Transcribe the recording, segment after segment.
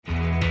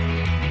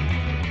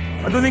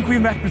I don't think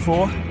we've met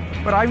before,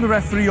 but I'm the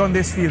referee on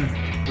this field.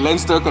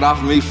 Leinster could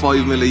offer me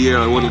 $5 million a year,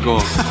 I wouldn't go.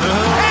 It is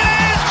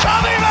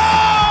Tommy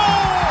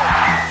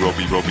Lowe!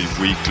 Rugby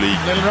Weekly.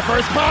 Little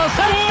reverse pass.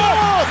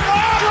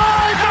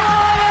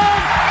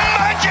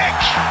 Magic!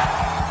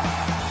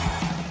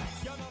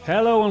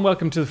 Hello and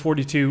welcome to the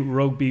 42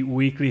 Rugby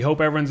Weekly.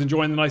 Hope everyone's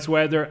enjoying the nice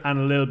weather and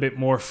a little bit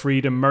more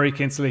freedom. Murray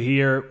Kinsella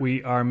here.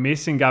 We are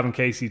missing Gavin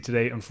Casey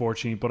today,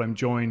 unfortunately, but I'm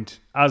joined,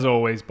 as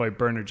always, by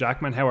Bernard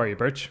Jackman. How are you,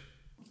 Birch?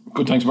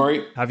 Good, thanks,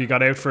 Murray. Have you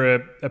got out for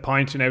a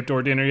pint and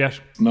outdoor dinner yet?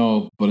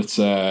 No, but it's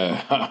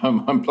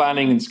I'm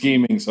planning and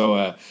scheming,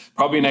 so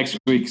probably next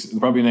week.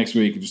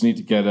 I just need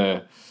to get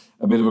a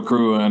bit of a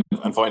crew and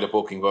find a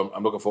booking, but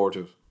I'm looking forward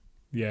to it.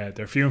 Yeah,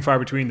 they're few and far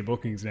between the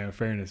bookings now, in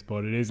fairness,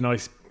 but it is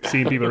nice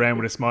seeing people around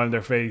with a smile on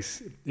their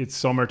face. It's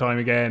summertime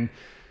again.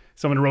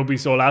 Some of the rugby,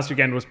 so last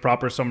weekend was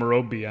proper summer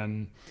rugby,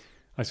 and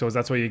I suppose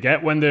that's what you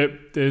get when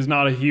there's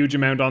not a huge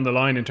amount on the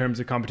line in terms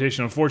of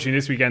competition. Unfortunately,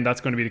 this weekend that's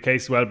going to be the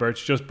case as well,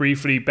 Birch. Just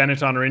briefly,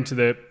 Benetton are into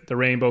the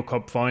Rainbow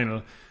Cup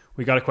final.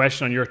 We got a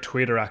question on your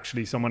Twitter,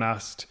 actually. Someone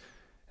asked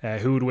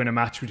who would win a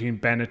match between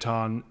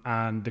Benetton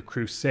and the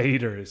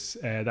Crusaders.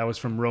 That was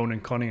from Ronan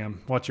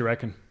Cunningham. What do you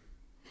reckon?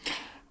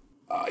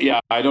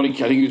 I think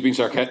he was being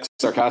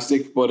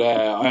sarcastic, but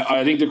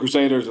I think the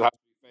Crusaders will have to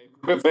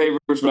be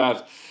favourites for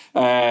that.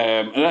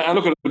 And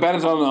look at the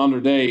Benetton on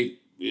their day.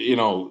 You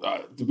know,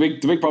 the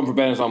big problem for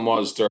Benetton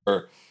was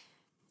their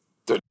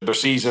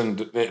season,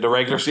 the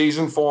regular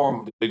season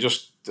form. They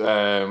just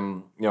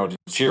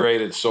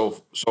deteriorated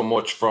so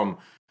much from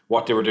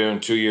what they were doing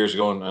 2 years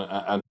ago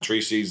and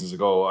 3 seasons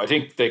ago. I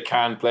think they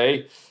can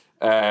play,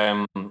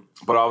 but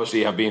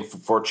obviously have been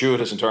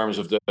fortuitous in terms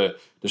of the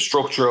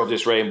structure of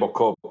this Rainbow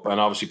Cup, and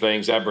obviously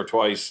playing Zebra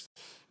twice,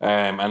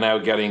 and now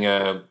getting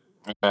a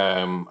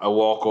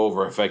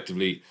walkover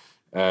effectively.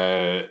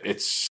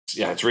 It's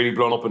really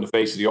blown up in the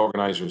face of the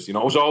organisers. You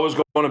know, it was always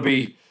going to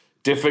be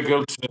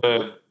difficult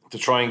to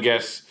try and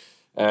get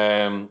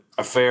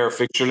a fair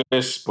fixture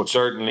list, but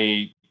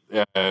certainly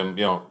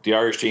the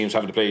Irish teams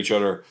having to play each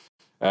other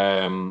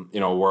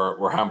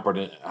were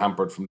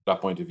hampered from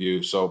that point of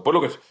view. So, but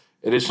look,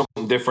 it is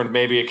something different.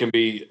 Maybe it can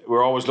be.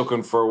 We're always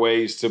looking for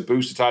ways to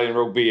boost Italian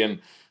rugby and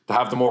to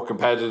have them more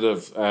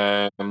competitive.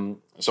 So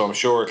I'm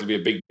sure it'll be a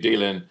big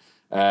deal in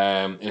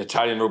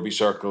Italian rugby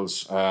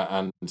circles,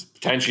 and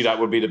potentially that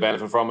would be the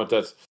benefit from it,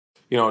 that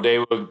they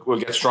will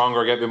get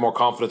stronger, get a bit more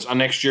confidence, and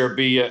next year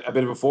be a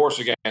bit of a force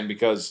again,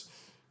 because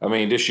I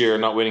mean this year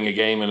not winning a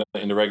game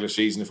in the regular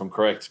season, if I'm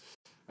correct,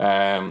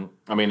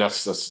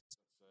 that's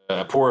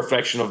a poor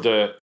reflection of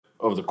the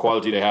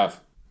quality they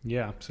have.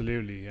 Yeah,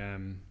 absolutely.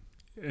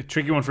 A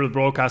tricky one for the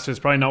broadcasters,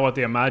 probably not what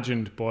they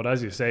imagined, but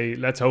as you say,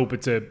 let's hope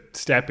it's a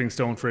stepping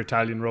stone for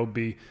Italian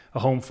rugby, a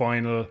home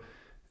final.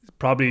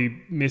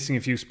 Probably missing a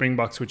few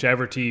Springboks,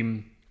 whichever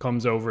team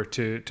comes over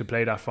to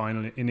play that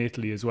final in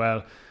Italy as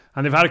well.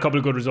 And they've had a couple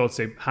of good results.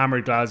 They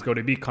hammered Glasgow,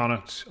 they beat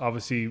Connacht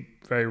obviously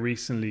very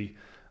recently,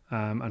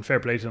 and fair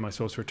play to them, I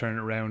suppose, for turning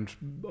it around.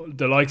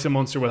 The likes of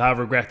Munster will have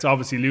regrets.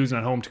 Obviously losing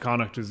at home to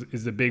Connacht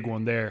is the big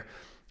one there.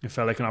 It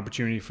felt like an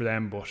opportunity for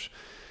them, but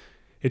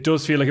it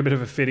does feel like a bit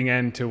of a fitting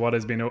end to what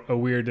has been a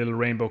weird little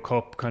Rainbow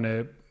Cup kind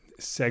of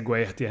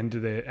segue at the end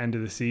of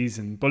the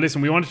season. But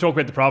listen, we want to talk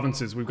about the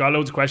provinces. We've got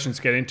loads of questions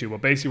to get into, but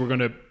basically we're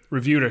going to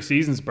review their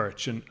seasons,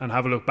 Birch, and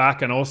have a look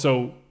back, and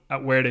also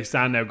at where they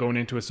stand now going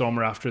into a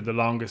summer after the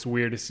longest,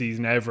 weirdest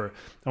season ever.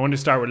 I want to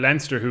start with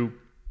Leinster, who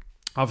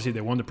obviously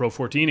they won the Pro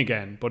 14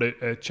 again, but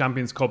a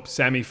Champions Cup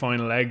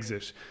semi-final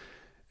exit.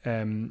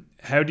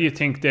 How do you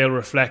think they'll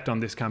reflect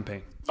on this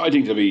campaign? I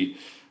think they'll be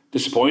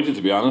disappointed,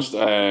 to be honest.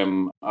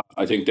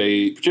 I think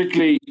they,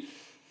 particularly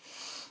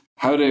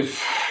how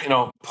they've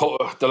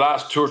put the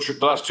last 2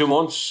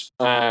 months.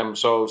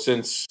 So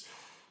since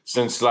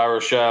La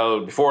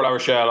Rochelle, before La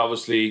Rochelle,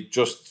 obviously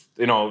just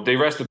they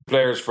rested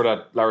players for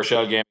that La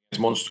Rochelle game against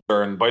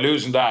Munster, and by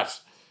losing that,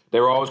 they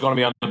were always going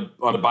to be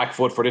on the back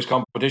foot for this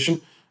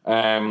competition.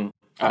 And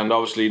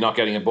obviously not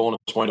getting a bonus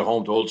point at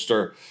home to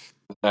Ulster,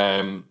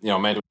 meant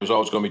it was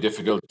always going to be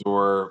difficult.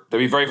 They'd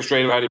be very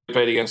frustrated with how they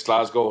played against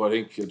Glasgow, I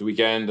think, at the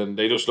weekend, and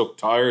they just looked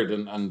tired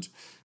and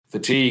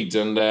fatigued.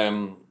 And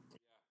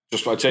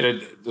I'd say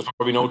that there's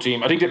probably no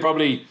team. I think they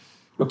probably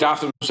looked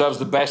after themselves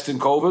the best in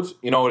COVID.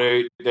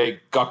 They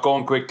got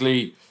going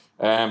quickly.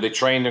 They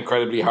trained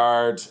incredibly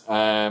hard.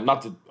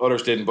 Not that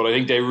others didn't, but I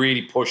think they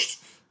really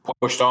pushed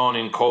on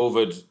in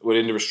COVID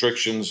within the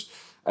restrictions.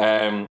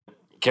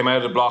 Came out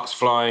of the blocks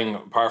flying.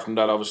 Apart from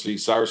that, obviously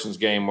Saracens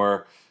game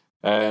where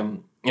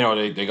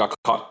they got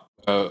caught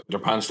their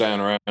pants down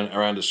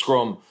around the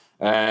scrum.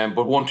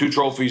 But won 2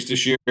 trophies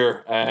this year.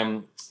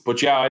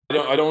 But yeah,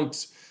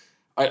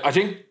 I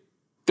think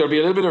there'll be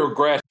a little bit of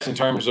regret in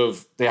terms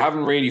of they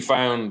haven't really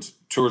found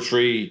 2 or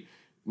 3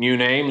 new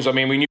names. I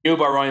mean, we knew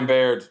about Ryan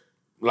Baird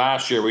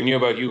last year. We knew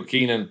about Hugh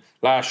Keenan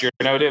last year.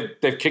 Now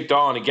they've kicked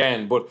on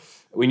again, but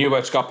we knew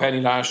about Scott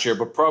Penny last year.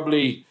 But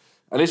probably,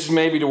 and this is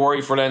maybe the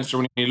worry for Leinster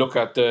when you look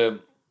at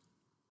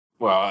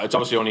it's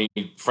obviously only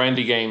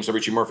friendly games that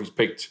Richie Murphy's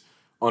picked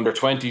under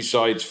 20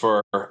 sides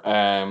for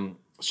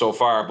so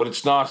far, but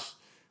it's not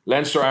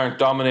Leinster aren't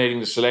dominating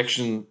the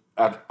selection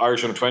at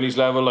Irish under-20s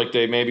level like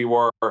they maybe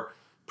were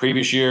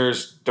previous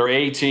years. Their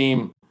A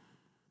team,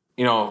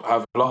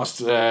 have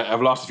lost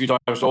a few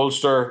times to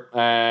Ulster.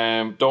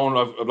 I've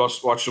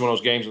watched some of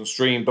those games on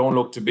stream. Don't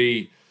look to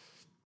be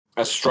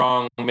as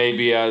strong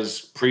maybe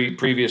as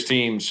previous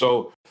teams.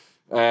 So,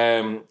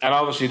 and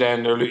obviously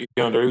then they're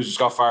losing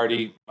Scott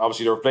Fardy.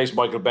 Obviously they replaced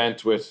Michael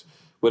Bent with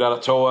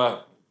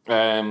Alatoa.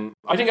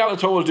 I think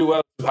Alatoa will do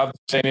well to have the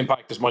same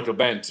impact as Michael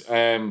Bent.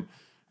 And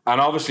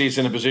obviously it's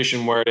in a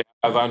position where they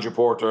have Andrew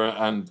Porter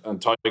and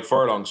Tyke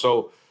Furlong.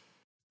 So,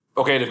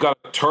 okay, they've got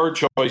a third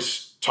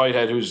choice tight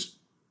head who's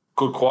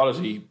good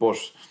quality, but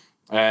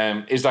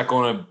is that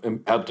going to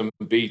help them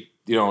beat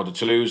the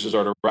Toulouses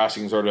or the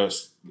Racings or the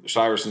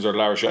Saracens or the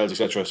La Rochelles,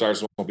 etc.?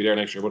 Saracens won't be there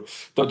next year,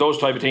 but those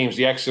type of teams,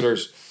 the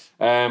Exeters,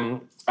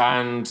 and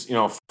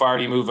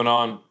Fardy moving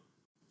on,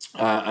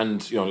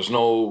 and there's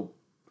no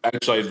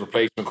outside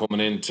replacement coming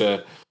in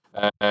to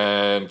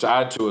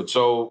add to it.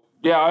 So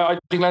yeah, I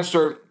think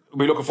Leinster will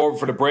be looking forward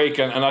for the break,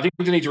 and I think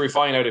they need to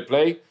refine how they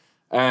play.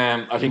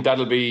 I think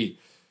that'll be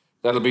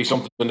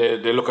something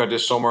they look at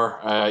this summer.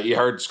 You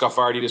heard Scott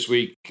Fardy this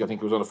week, I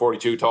think it was on the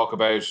 42, talk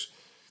about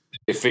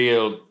they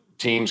feel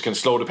teams can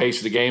slow the pace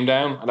of the game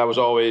down, and that was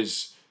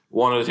always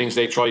one of the things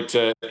they tried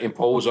to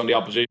impose on the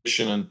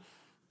opposition and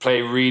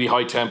play really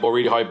high tempo,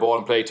 really high ball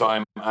and play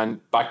time, and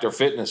back their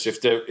fitness.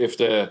 If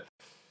the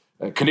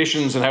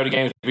conditions and how the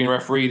game is being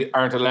refereed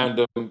aren't allowing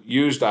them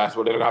use that,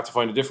 well, they're going to have to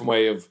find a different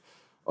way of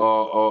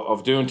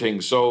doing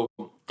things. So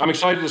I'm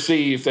excited to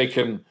see if they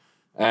can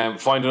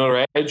find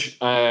another edge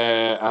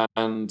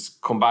and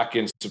come back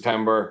in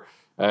September,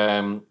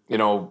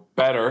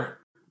 better.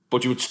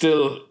 But you would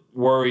still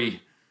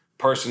worry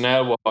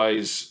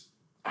personnel-wise.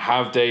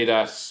 Have they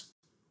that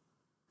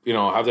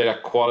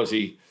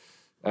quality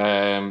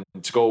to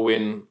go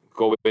win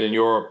in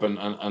Europe? And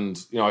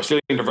I still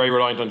think they're very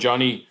reliant on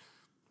Johnny,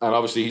 and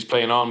obviously he's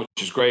playing on,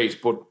 which is great.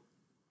 But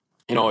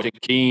I think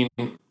Cian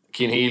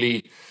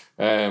Healy,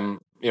 and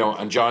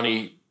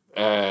Johnny.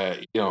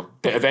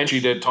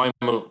 Eventually the time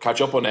will catch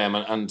up on them,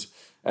 and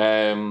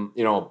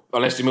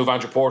unless they move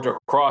Andrew Porter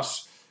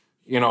across,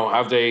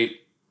 have they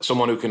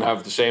someone who can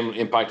have the same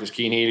impact as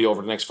Cian Healy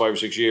over the next 5 or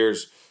 6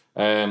 years?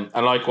 And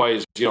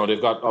likewise,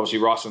 they've got obviously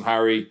Ross and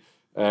Harry,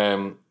 who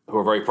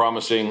are very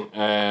promising,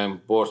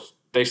 but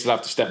they still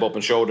have to step up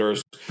and show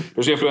there's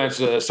influence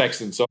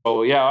Sexton.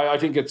 So yeah, I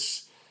think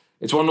it's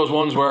one of those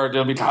ones where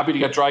they'll be happy to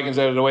get Dragons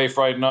out of the way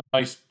Friday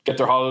night, get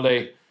their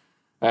holiday.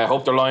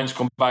 Hope their lines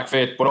come back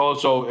fit, but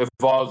also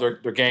evolve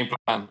their game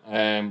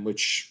plan,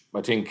 which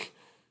I think,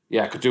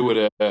 could do with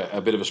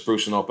a bit of a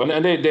sprucing up.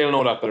 And they'll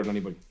know that better than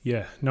anybody.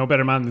 Yeah, no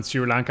better man than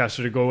Stuart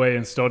Lancaster to go away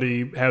and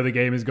study how the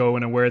game is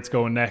going and where it's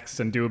going next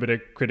and do a bit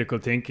of critical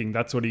thinking.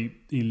 That's what he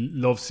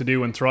loves to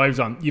do and thrives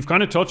on. You've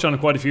kind of touched on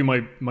quite a few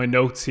of my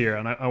notes here,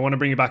 and I want to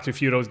bring you back to a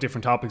few of those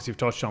different topics you've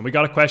touched on. We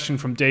got a question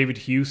from David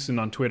Hewson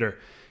on Twitter.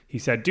 He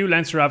said, do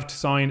Leinster have to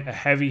sign a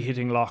heavy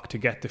hitting lock to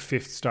get the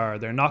 5th star?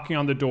 They're knocking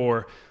on the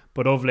door,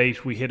 but of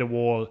late we hit a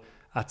wall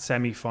at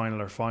semi-final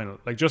or final.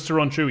 Like, just to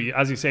run through,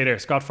 as you say there,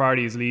 Scott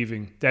Fardy is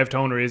leaving. Dev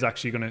Toner is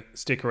actually going to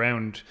stick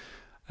around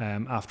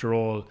after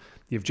all.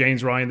 You have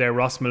James Ryan there,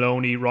 Ross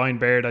Maloney, Ryan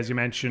Baird, as you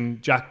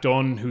mentioned, Jack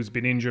Dunn, who's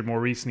been injured more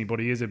recently, but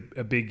he is a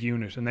big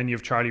unit. And then you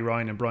have Charlie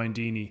Ryan and Brian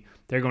Deeney.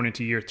 They're going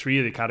into year 3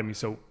 of the academy,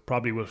 so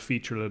probably will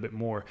feature a little bit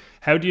more.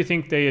 How do you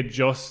think they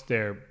adjust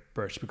there,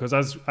 Birch? Because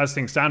as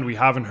things stand, we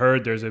haven't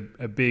heard there's a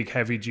big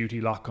heavy-duty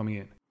lock coming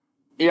in.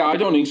 Yeah, I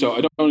don't think so.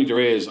 I don't think there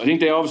is. I think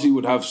they obviously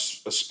would have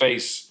a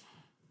space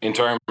in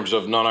terms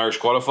of non-Irish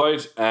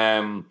qualified,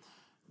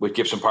 with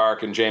Gibson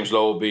Park and James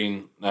Lowe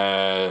being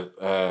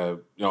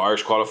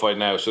Irish qualified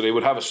now. So they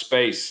would have a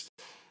space.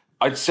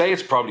 I'd say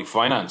it's probably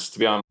finance, to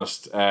be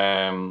honest,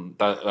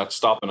 that's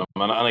stopping them.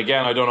 And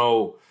again, I don't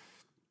know,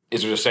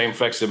 is there the same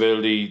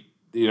flexibility,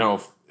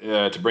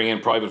 to bring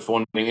in private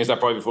funding? Is that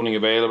private funding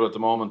available at the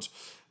moment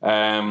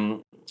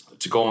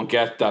to go and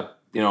get that,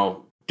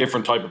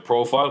 different type of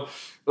profile?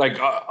 Like,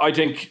 I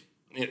think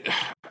we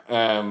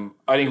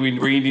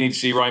really need to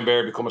see Ryan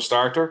Baird become a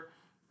starter,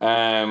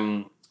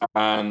 and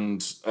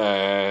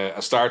a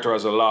starter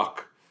as a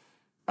lock,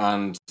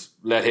 and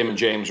let him and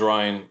James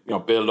Ryan,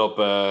 build up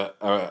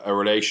a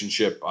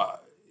relationship.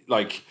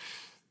 Like,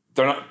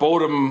 they're not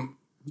both of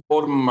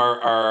them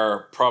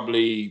are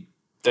probably,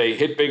 they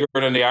hit bigger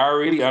than they are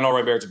really. I know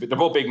Ryan Baird's they're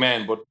both big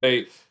men, but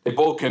they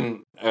both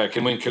can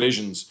win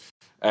collisions.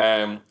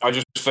 I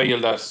just feel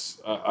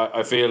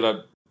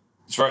that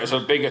it's a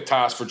big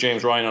task for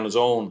James Ryan on his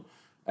own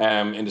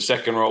in the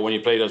second row when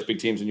you play those big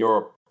teams in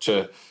Europe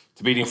to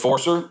be the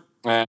enforcer.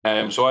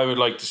 So I would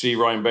like to see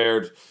Ryan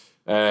Baird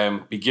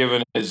be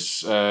given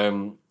his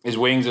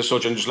wings as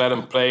such, and just let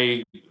him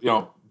play.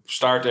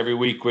 Start every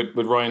week with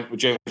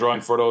James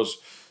Ryan for those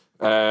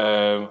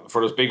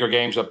bigger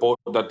games that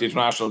the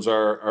internationals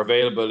are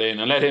available in,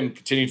 and let him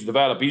continue to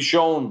develop. He's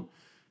shown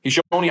he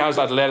has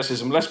that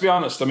athleticism. Let's be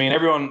honest. I mean,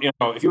 everyone,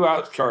 if you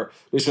ask or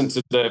listen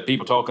to the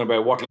people talking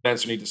about what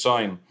Leinster need to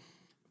sign,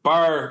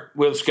 bar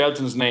Will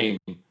Skelton's name,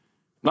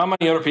 not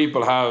many other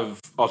people have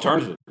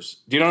alternatives.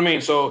 Do you know what I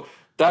mean? So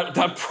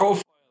that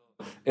profile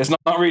is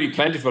not really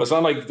plentiful. It's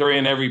not like they're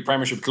in every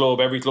Premiership club,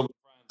 every club in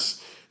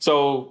France.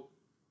 So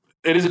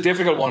it is a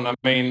difficult one. I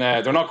mean,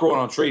 they're not growing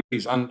on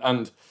trees,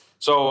 and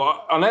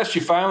so unless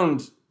you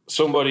found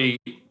somebody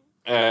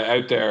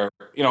out there,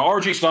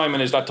 RG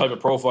Snyman is that type of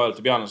profile,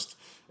 to be honest.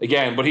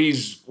 Again, but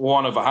he's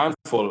one of a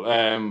handful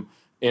in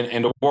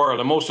the world,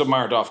 and most of them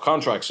aren't off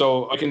contract.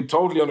 So I can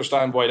totally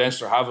understand why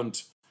Leinster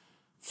haven't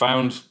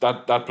found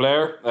that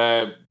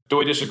player.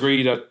 Do I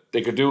disagree that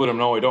they could do with him?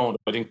 No, I don't.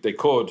 I think they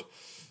could,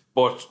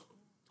 but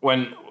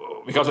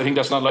because I think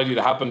that's not likely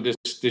to happen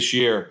this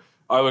year,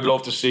 I would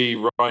love to see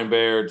Ryan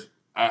Baird.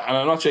 And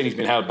I'm not saying he's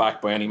been held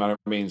back by any manner of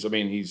means. I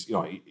mean,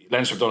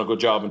 Leinster have done a good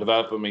job in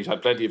developing him. He's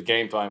had plenty of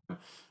game time.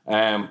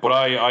 But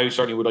I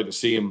certainly would like to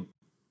see him,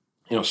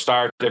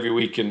 start every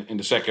week in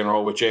the second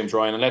row with James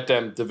Ryan and let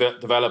them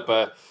develop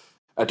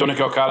a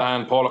Donnacha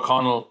O'Callaghan, Paul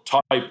O'Connell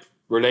type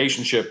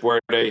relationship where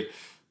they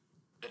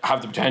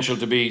have the potential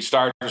to be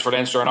starters for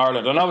Leinster and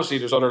Ireland. And obviously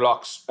there's other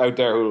locks out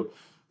there who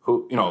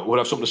would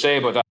have something to say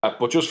about that.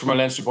 But just from a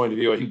Leinster point of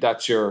view, I think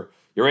that's your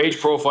age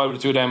profile with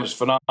the two of them is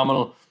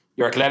phenomenal.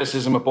 Your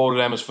athleticism with both of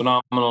them is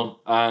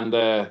phenomenal. And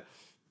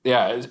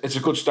it's a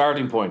good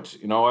starting point.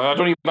 I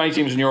don't think many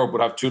teams in Europe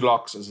would have two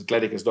locks as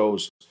athletic as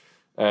those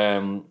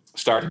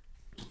starting.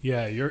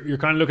 Yeah, you're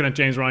kind of looking at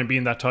James Ryan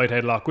being that tight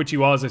head lock, which he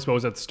was, I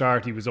suppose, at the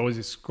start. He was always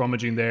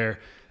scrummaging there.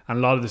 And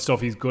a lot of the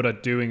stuff he's good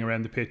at doing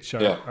around the pitch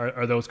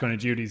are those kind of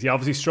duties. He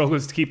obviously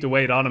struggles to keep the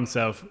weight on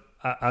himself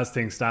as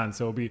things stand.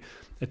 So it'll be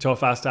a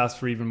tough ask to ask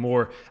for even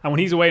more. And when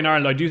he's away in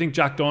Ireland, I do think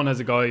Jack Dunn has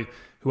a guy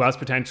who has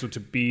potential to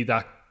be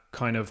that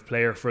kind of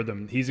player for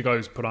them. He's a guy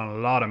who's put on a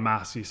lot of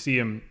mass. You see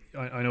him,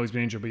 I know he's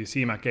been injured, but you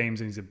see him at games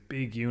and he's a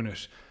big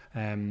unit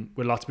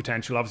with lots of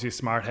potential. Obviously a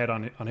smart head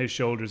on his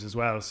shoulders as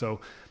well.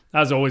 So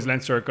as always,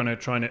 Leinster are going to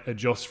try and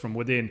adjust from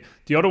within.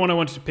 The other one I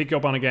wanted to pick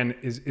up on again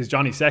is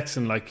Johnny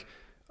Sexton. Like,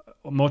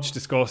 much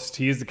discussed.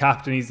 He is the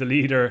captain, he's the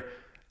leader,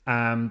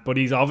 but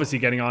he's obviously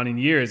getting on in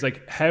years.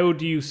 Like, how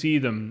do you see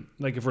them,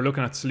 like if we're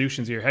looking at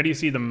solutions here, how do you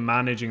see them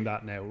managing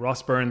that now?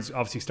 Ross Burns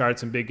obviously started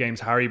some big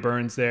games. Harry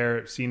Burns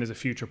there, seen as a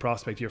future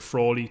prospect. You have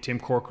Frawley, Tim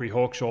Corkery,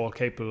 Hawkshaw, all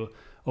capable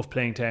of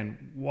playing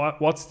 10.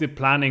 What's the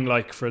planning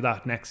like for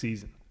that next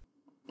season?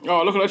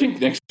 Oh, look, I think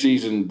next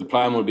season the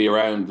plan will be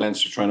around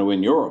Leinster trying to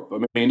win Europe.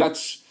 I mean, I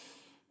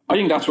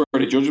think that's where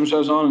they judge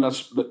themselves on, and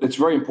it's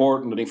very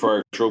important, I think, for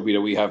our rugby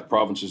that we have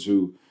provinces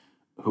who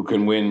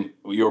can win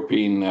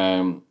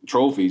European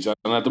trophies.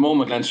 And at the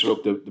moment, Leinster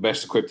look the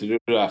best equipped to do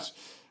that.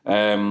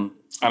 And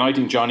I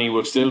think Johnny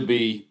will still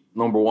be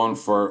number one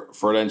for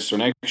Leinster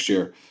next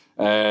year.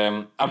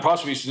 And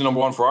possibly still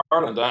number one for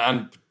Ireland.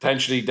 And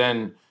potentially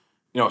then,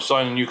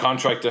 sign a new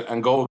contract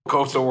and go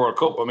to the World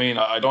Cup. I mean,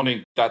 I don't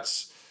think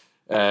that's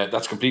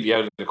completely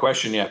out of the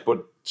question yet.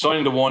 But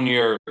signing the 1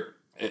 year,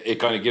 it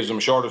kind of gives them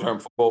a shorter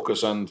term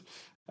focus, and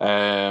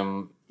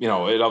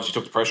it obviously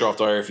took the pressure off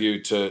the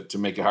IRFU to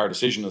make a hard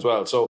decision as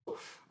well. So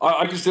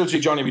I can still see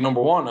Johnny be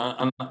number one,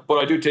 but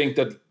I do think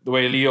that the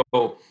way Leo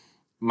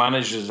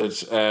manages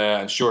it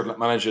and Stuart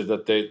manages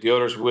it, that the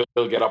others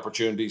will get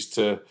opportunities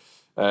to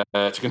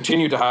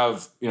continue to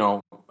have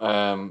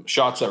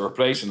shots at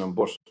replacing them.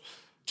 But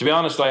to be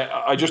honest,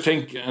 I just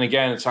think, and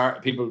again, it's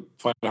hard. People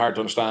find it hard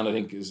to understand. I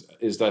think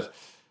is that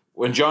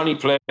when Johnny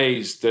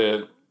plays,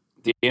 the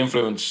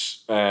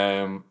influence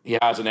he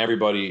has on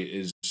everybody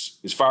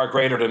is far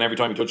greater than every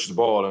time he touches the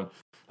ball. And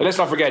let's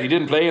not forget, he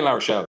didn't play in La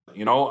Rochelle,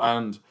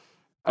 and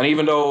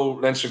even though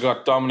Leinster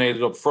got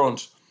dominated up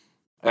front,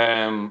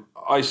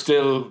 I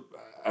still,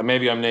 and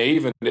maybe I'm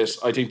naive in this,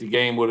 I think the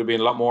game would have been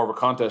a lot more of a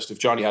contest if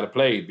Johnny had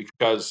played,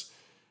 because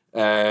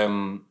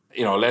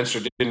Leinster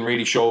didn't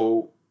really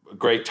show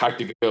great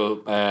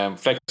tactical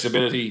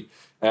flexibility.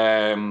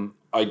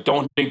 I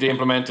don't think they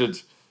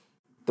implemented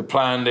the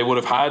plan they would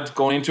have had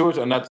going into it,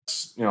 and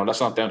that's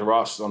not down to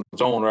Ross on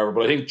his own or whatever.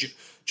 But I think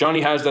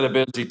Johnny has that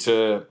ability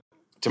to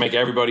make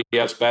everybody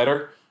else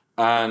better,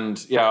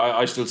 and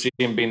I still see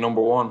him being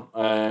number one.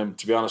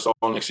 To be honest,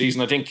 all next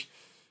season, I think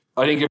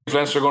if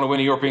Leinster are going to win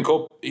a European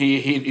Cup,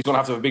 he's going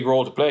to have a big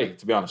role to play.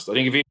 To be honest, I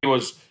think if he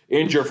was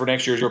injured for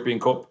next year's European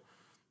Cup,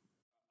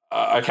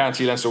 I can't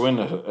see Leinster win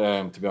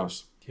it. To be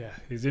honest,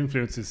 his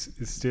influence is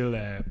still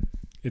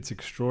it's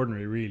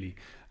extraordinary, really.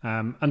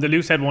 And the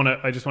loose head one,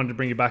 I just wanted to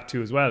bring you back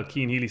to as well.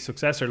 Cian Healy's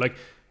successor. Like,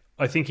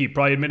 I think he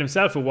probably admit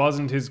himself it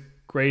wasn't his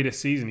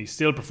greatest season. He's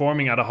still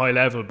performing at a high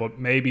level, but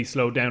maybe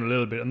slowed down a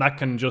little bit, and that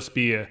can just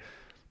be a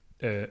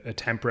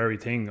temporary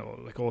thing.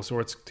 Like, all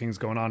sorts of things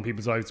going on in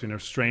people's lives. It's been a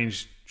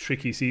strange,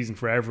 tricky season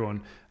for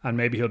everyone, and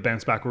maybe he'll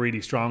bounce back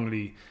really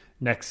strongly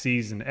next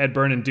season. Ed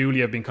Byrne and Dooley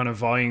have been kind of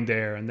vying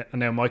there, and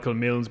now Michael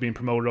Milne's being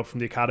promoted up from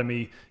the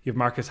academy. You have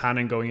Marcus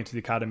Hannon going into the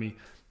academy.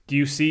 Do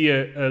you see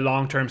a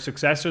long-term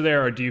successor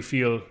there, or do you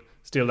feel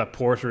still that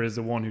Porter is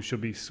the one who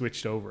should be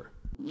switched over?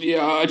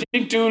 Yeah, I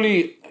think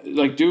Dooley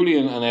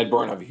and Ed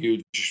Byrne have a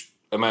huge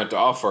amount to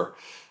offer.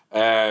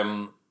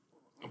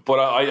 But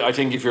I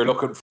think if you're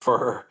looking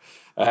for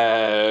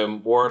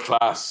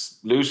world-class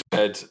loose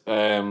head,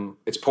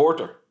 it's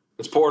Porter.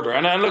 it's Porter.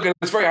 And look,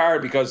 it's very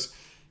hard because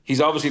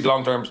he's obviously the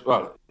long term.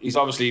 Well, he's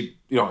obviously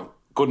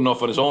good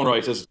enough on his own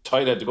right as a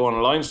tight end to go on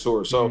a Lions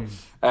tour. So,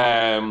 but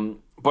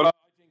I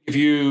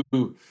think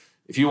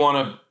if you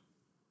want to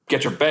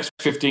get your best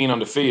 15 on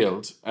the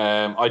field,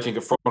 I think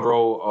a front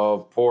row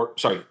of Porter.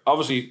 Sorry,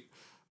 obviously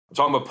I'm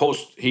talking about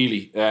post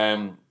Healy,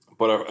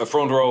 but a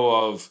front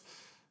row of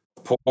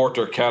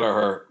Porter,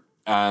 Kelleher,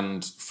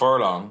 and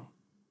Furlong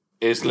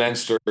is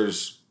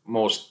Leinster's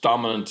most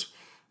dominant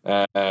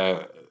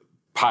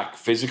pack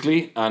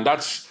physically, and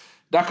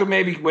that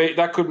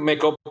could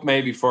make up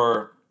maybe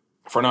for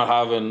not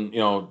having the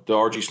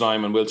RG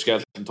Slime and Will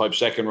Skelton type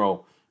second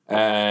row.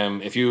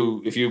 If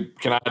you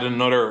can add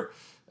another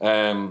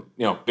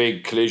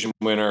big collision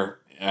winner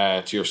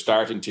to your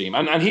starting team,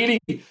 and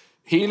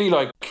Healy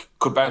like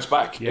could bounce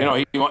back.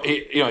 Yeah.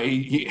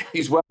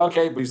 He's well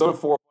capable. He's done it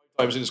 4 or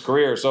 5 times in his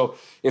career. So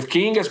if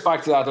Keane gets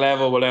back to that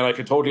level, well then I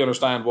can totally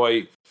understand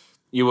why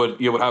you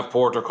would have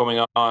Porter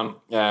coming on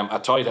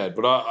at tight head.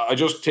 But I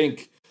just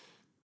think,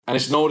 and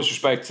it's no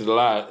disrespect to the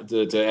lad,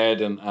 to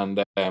Ed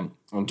and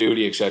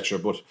Dooley, etc.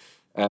 But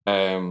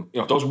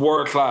those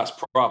world class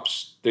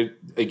props, they're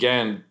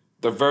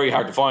very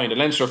hard to find. And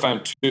Leinster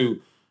found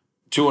two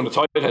on the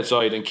tight head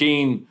side, and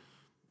Keane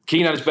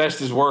at his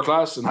best is world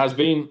class and has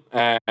been.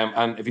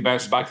 And if he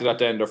bounces back to that,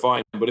 then they're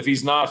fine. But if he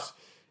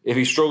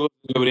struggles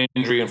with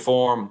injury and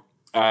form,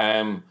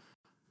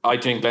 I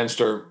think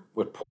Leinster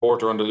with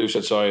Porter on the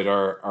loosehead side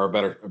are a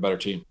better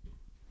team.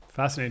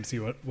 Fascinating to see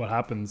what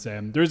happens.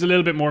 There's a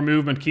little bit more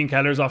movement. Cian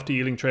Keller's off to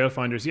Ealing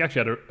Trailfinders. He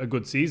actually had a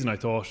good season, I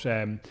thought.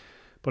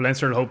 But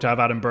Leinster will hope to have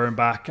Adam Byrne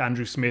back,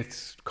 Andrew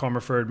Smith,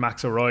 Comerford,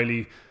 Max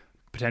O'Reilly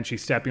potentially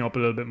stepping up a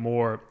little bit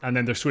more. And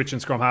then they're switching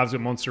scrum halves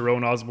with Munster.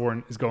 Rowan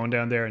Osborne is going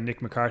down there and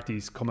Nick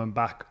McCarthy's coming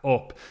back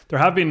up. There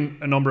have been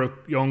a number of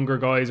younger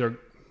guys or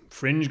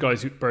fringe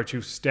guys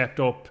who've stepped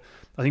up.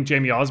 I think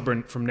Jamie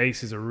Osborne from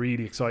Naas is a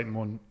really exciting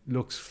one.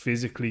 Looks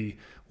physically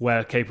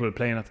well capable of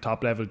playing at the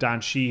top level. Dan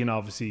Sheehan,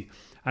 obviously.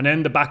 And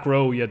then the back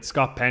row, you had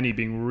Scott Penny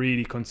being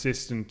really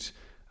consistent,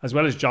 as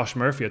well as Josh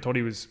Murphy. I thought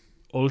he was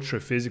ultra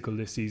physical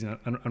this season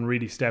and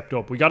really stepped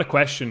up. We got a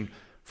question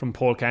from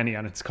Paul Kenny,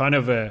 and it's kind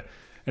of an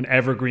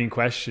evergreen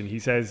question. He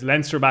says,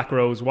 Leinster back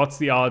rows, what's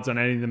the odds on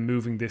any of them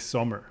moving this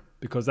summer?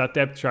 Because that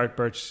depth chart,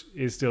 Birch,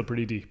 is still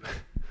pretty deep.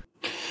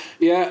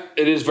 Yeah,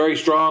 it is very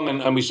strong,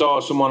 and we saw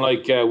someone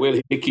like Will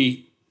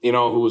Hickey,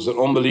 who was an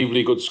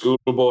unbelievably good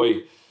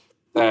schoolboy,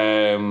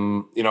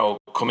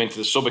 come into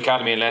the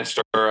sub-academy in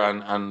Leinster,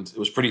 and it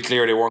was pretty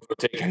clear they weren't going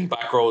to take any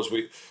back rows.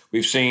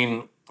 We've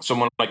seen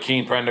someone like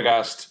Keane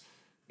Prendergast,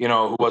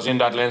 who was in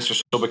that Leinster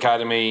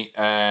sub-academy,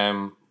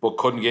 but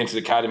couldn't get into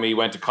the academy,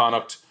 went to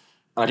Connacht,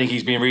 and I think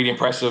he's been really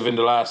impressive in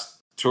the last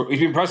tour. He's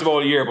been impressive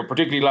all year, but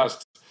particularly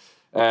last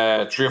 3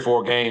 or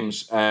 4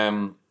 games.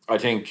 I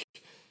think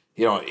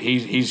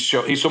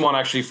he's someone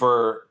actually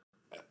for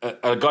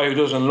a guy who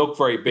doesn't look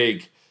very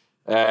big.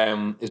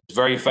 Is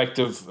very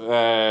effective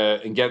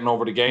in getting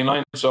over the gain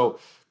line. So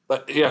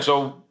there's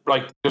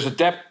a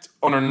depth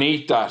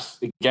underneath that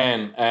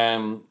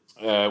again,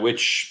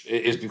 which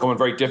is becoming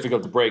very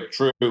difficult to break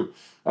through.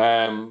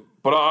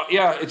 But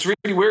it's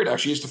really weird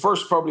actually. It's the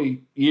first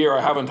probably year I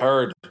haven't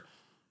heard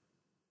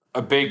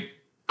a big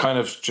kind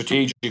of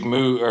strategic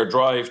move or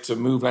drive to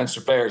move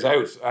Leinster players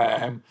out.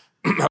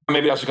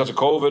 Maybe that's because of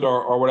COVID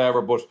or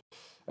whatever, but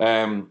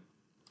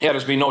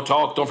there's been no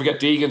talk. Don't forget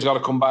Deegan's got to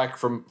come back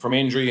from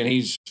injury, and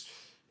he's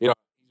a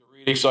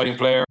really exciting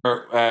player.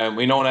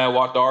 We know now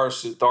what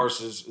Doris is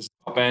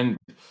top end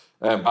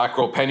back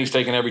row. Penny's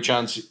taking every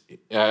chance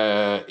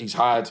he's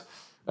had.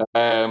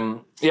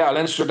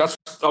 Leinster, that's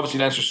obviously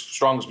Leinster's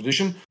strongest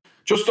position.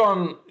 Just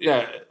on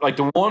like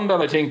the one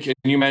that I think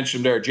you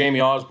mentioned there,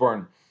 Jamie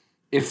Osborne.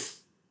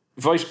 If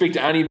I speak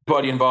to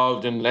anybody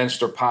involved in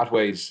Leinster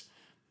pathways,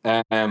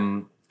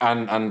 and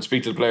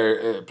speak to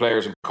the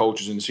players and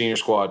coaches in the senior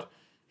squad,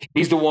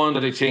 he's the one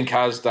that I think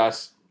has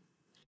that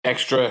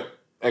extra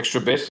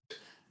bit,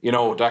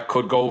 that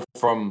could go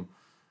from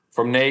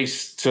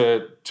Naas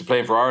to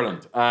playing for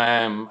Ireland.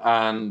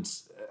 And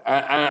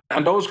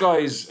those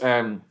guys,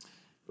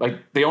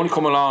 they only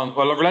come along.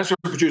 Well, Leinster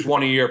produce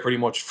one a year pretty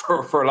much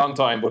for a long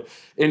time, but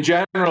in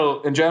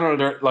general,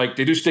 they're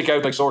they do stick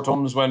out like sore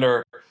thumbs when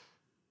they're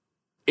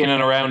in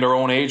and around their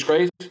own age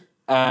grade.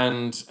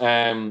 And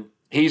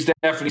he's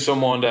definitely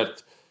someone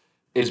that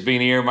is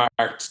being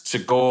earmarked to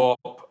go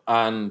up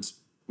and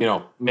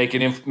make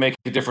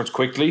a difference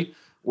quickly.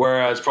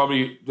 Whereas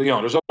probably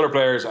there's other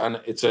players, and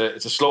it's a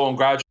slow and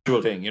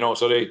gradual thing.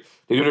 So they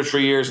do their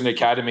 3 years in the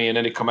academy, and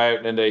then they come out,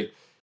 and then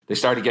they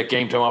start to get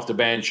game time off the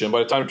bench, and by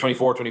the time they're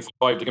 24,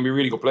 25, they can be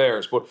really good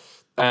players, but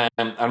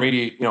and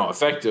really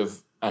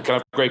effective and can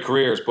have great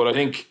careers. But I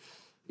think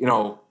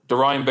the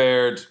Ryan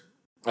Baird,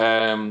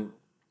 the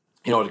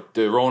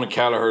Ronan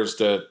Kelleher's,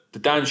 the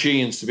Dan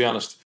Sheehans, to be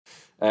honest.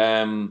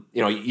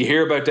 You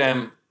hear about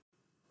them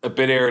a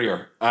bit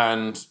earlier,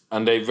 and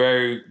they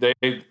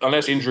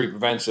unless injury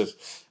prevents it,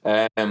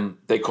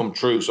 they come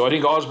true. So I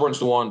think Osborne's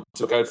the one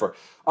to look out for.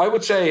 I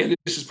would say, and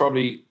this is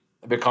probably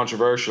a bit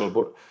controversial,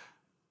 but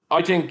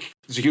I think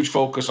there's a huge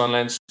focus on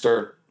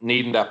Leinster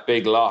needing that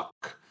big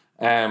lock.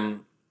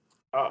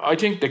 I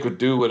think they could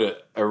do with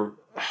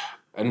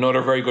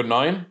another very good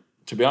 9,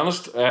 to be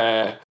honest.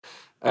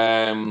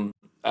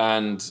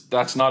 And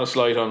that's not a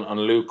slight on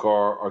Luke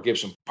or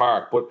Gibson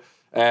Park, but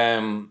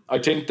I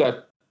think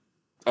that,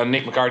 and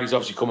Nick McCarthy's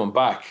obviously coming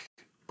back,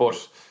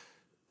 but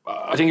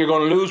I think you're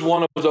going to lose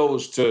one of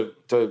those to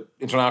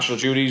international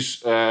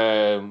duties.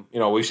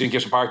 We've seen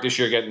Gibson Park this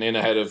year getting in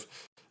ahead of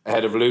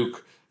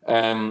Luke.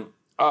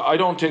 I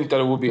don't think that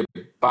it would be a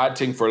bad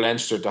thing for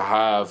Leinster to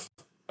have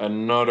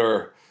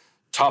another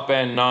top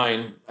end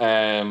 9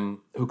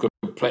 who could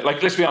play.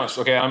 Like, let's be honest,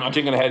 okay, I'm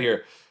thinking ahead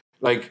here.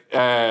 Like,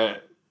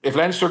 if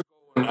Leinster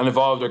go and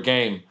evolve their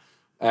game,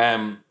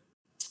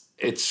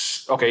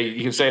 it's okay.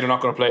 You can say they're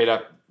not going to play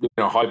that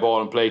high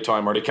ball and play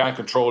time, or they can't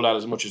control that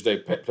as much as they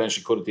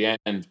potentially could at the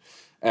end.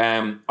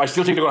 I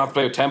still think they're going to have to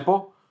play with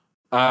tempo.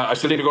 I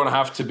still think they're going to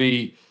have to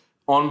be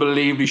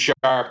unbelievably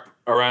sharp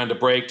around the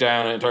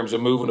breakdown in terms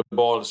of moving the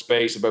ball into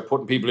space, about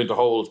putting people into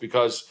holes,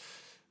 because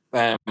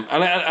and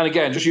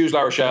again, just use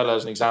La Rochelle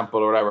as an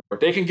example or whatever.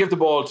 They can give the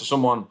ball to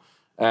someone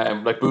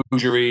like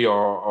Bougerie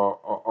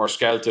or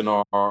Skelton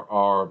or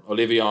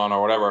Olivion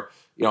or whatever,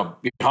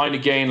 behind the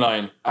gain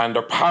line, and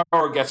their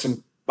power gets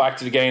them back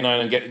to the gain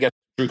line and get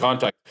through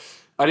contact.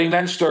 I think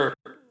Leinster,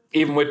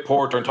 even with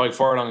Porter and Tyke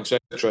Furlong,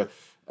 etc.,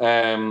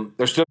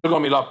 they're still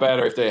going to be a lot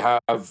better if they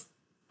have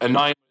a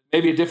 9,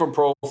 maybe a different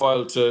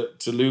profile to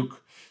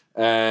Luke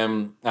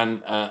and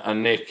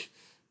Nick.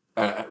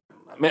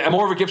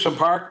 More of a Gibson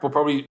Park, but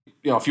probably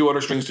a few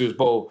other strings to his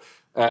bow,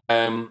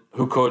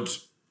 who could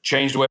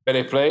change the way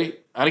they play.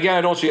 And again,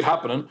 I don't see it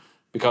happening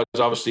because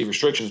obviously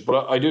restrictions,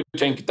 but I do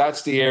think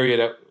that's the area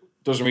that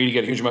doesn't really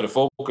get a huge amount of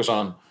focus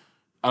on.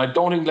 And I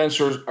don't think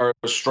Leinster are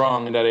as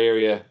strong in that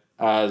area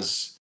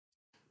as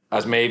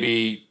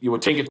maybe you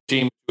would think a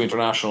team with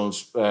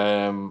internationals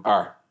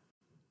are.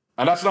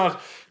 And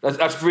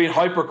that's being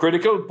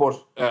hypercritical,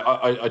 but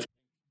I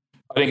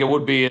think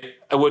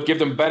it would give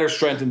them better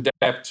strength and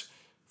depth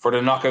for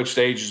the knockout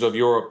stages of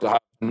Europe to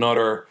have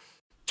another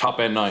top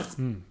end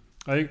 9.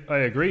 I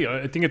agree.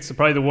 I think it's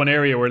probably the one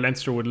area where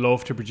Leinster would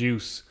love to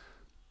produce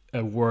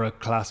a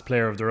world-class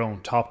player of their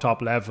own,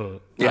 top level.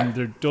 Yeah. And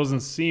there doesn't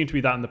seem to be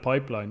that in the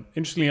pipeline.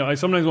 Interestingly, I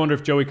sometimes wonder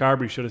if Joey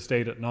Carberry should have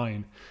stayed at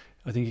 9.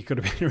 I think he could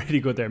have been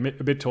really good there.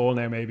 A bit tall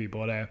now maybe,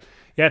 but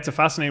it's a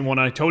fascinating one.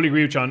 I totally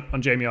agree with you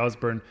on Jamie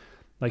Osborne.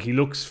 Like, he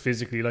looks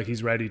physically like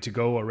he's ready to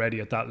go already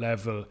at that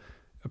level.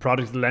 A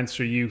product of the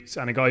Leinster youths,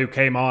 and a guy who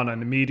came on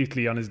and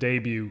immediately on his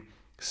debut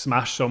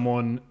smashed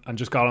someone and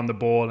just got on the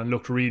ball and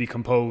looked really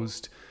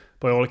composed.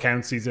 By all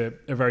accounts, he's a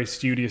very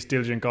studious,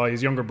 diligent guy.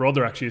 His younger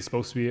brother actually is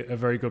supposed to be a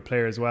very good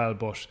player as well.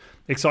 But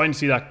exciting to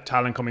see that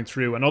talent coming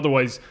through. And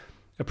otherwise,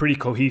 a pretty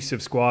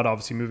cohesive squad,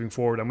 obviously, moving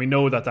forward. And we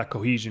know that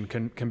cohesion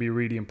can be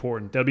really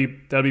important. They'll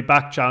be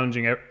back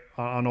challenging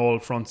on all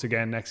fronts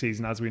again next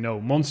season, as we know.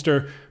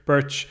 Munster,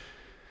 Birch,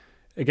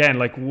 again,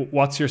 like,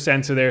 what's your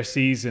sense of their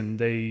season?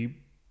 They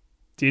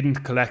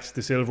didn't collect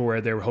the silverware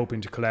they were hoping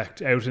to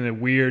collect, out in a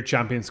weird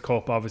Champions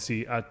Cup,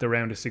 obviously, at the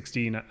round of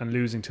 16 and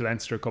losing to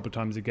Leinster a couple of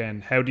times again.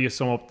 How do you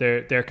sum up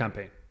their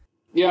campaign?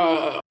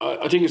 Yeah,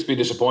 I think it's been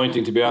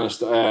disappointing, to be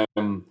honest. I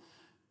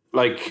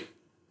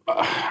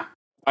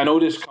know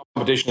this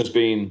competition has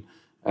been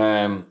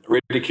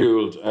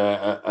ridiculed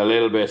a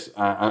little bit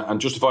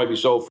and justifiably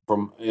so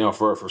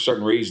for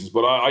certain reasons.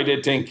 But I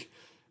did think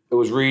it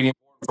was really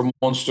important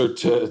for Munster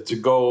to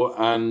go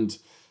and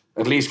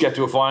at least get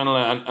to a final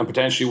and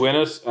potentially win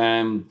it.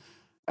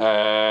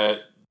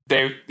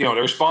 They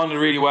responded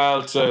really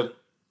well to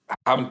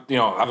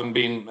having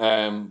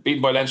been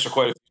beaten by Leinster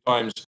quite a few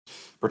times,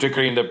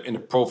 particularly in the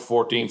Pro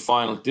 14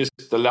 final.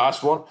 The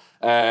last one,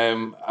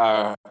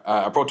 a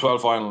Pro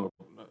 12 final.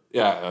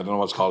 Yeah, I don't know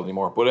what it's called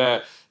anymore.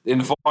 But in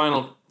the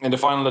final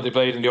that they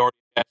played in the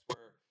RDS,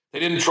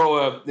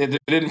 where they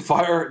didn't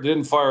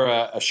fire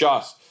a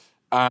shot,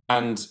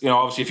 and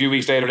obviously a few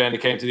weeks later, then they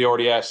came to the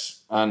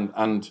RDS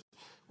and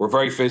were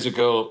very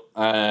physical,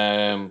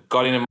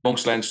 got in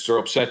amongst Leinster,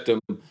 upset them.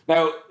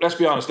 Now, let's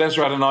be honest,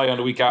 Leinster had an eye on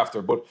the week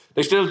after, but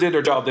they still did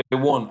their job. They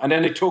won, and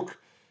then they took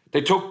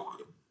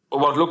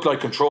what looked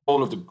like control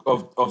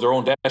of their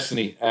own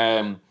destiny.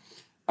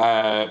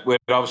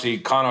 With obviously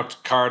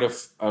Connacht,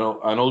 Cardiff,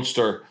 and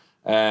Ulster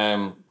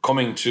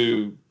coming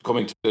to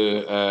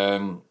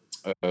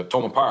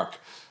Thomond Park,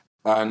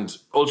 and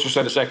Ulster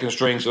set a second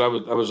string, so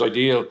that was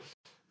ideal.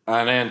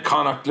 And then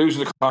Connacht,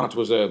 losing to Connacht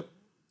was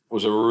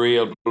a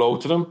real blow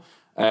to them,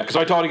 because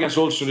I thought against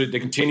Ulster they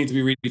continued to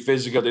be really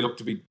physical. They looked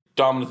to be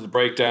dominant at the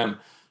breakdown,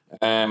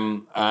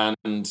 and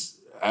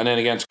then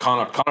against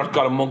Connacht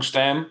got amongst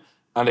them,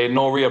 and they had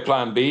no real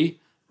plan B,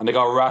 and they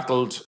got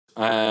rattled.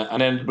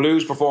 And then the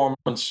Blues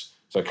performance,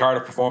 so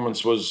Cardiff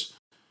performance was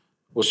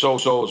so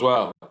as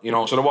well.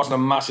 So there wasn't a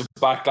massive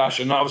backlash,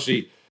 and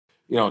obviously,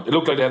 it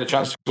looked like they had a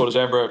chance to go to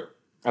Zebre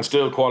and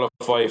still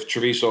qualify if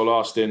Treviso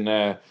lost in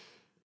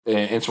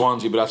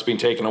Swansea, but that's been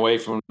taken away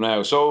from them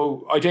now.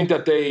 So I think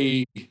that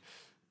they,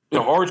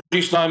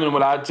 RG Snyman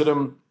will add to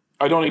them.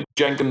 I don't think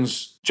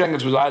Jenkins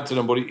will add to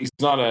them, but he's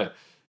not a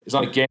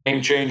a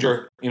game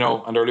changer,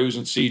 and they're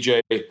losing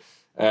CJ.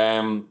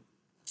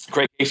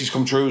 Craig Casey's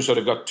come through, so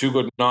they've got 2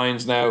 good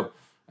 9s now.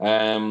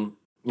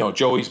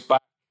 Joey's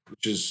back,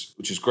 which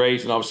is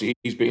great, and obviously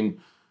he's been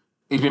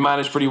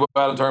managed pretty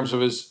well in terms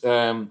of his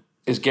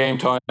game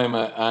time,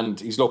 and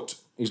he's looked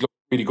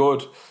really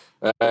good.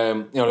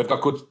 They've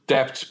got good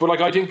depth,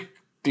 but I think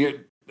the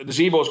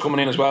Zebo's coming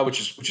in as well, which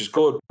is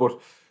good. But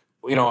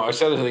I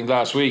said it I think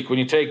last week, when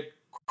you take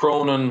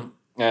Cronin,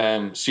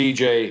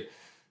 CJ,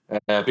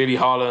 Billy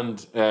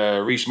Holland,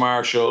 Reece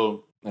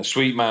Marshall,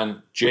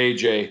 Sweetman,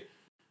 JJ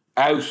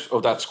out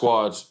of that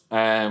squad,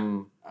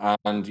 and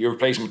you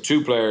replace them with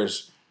 2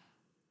 players.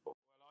 Well,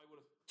 I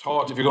would have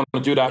thought if you're going to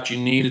do that, you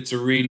needed to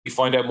really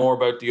find out more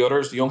about the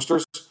others, the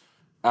youngsters.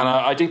 And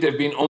I think they've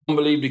been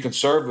unbelievably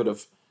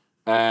conservative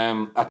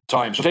at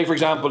times. So take, for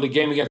example, the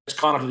game against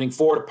Connacht. I think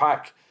 4 of the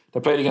pack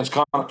that played against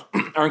Connacht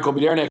aren't going to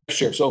be there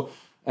next year. So,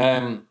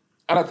 and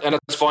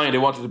that's fine. They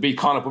wanted to beat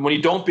Connacht. But when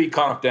you don't beat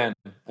Connacht then,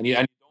 and you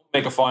don't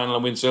make a final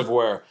and win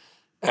silverware,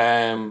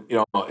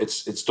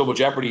 it's double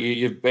jeopardy.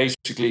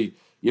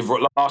 You've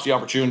lost the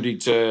opportunity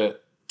to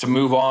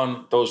move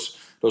on. Those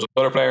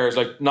other players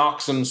like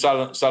Knox and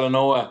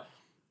Salanoa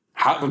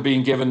haven't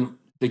been given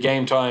the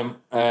game time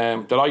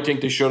that I think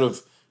they should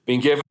have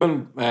been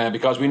given,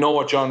 because we know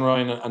what John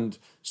Ryan and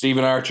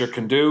Stephen Archer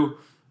can do.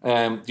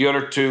 The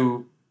other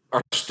 2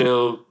 are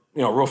still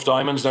rough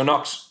diamonds. Now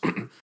Knox,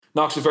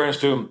 in fairness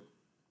to him,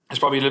 is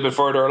probably a little bit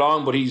further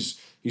along, but he's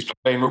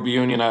playing rugby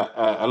union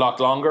a lot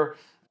longer.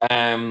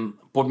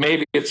 But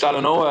maybe it's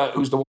Salanoa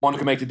who's the one who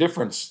can make the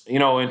difference,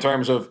 in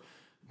terms of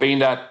being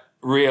that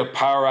real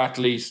power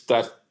athlete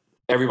that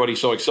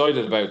everybody's so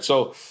excited about.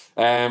 So,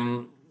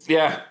 and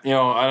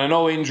I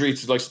know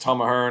injuries like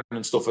Tom Ahern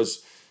and stuff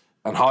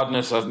and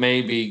Hodnett have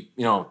maybe,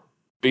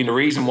 been the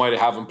reason why they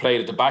haven't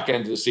played at the back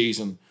end of the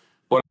season.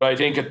 But I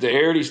think at the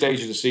early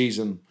stage of the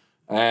season,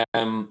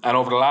 and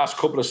over the last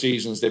couple of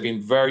seasons, they've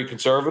been very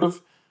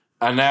conservative.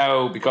 And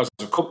now, because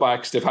of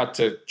cutbacks, they've had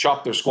to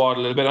chop their squad a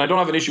little bit. And I don't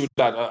have an issue with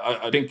that.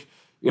 I think,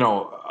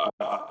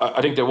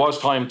 I think there was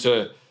time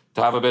to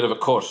have a bit of a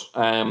cut.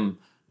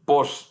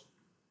 But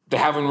they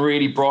haven't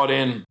really brought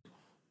in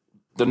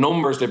the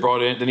numbers they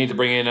need to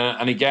bring in.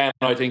 And again,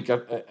 I think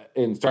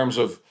in terms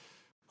of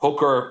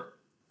Hooker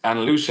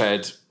and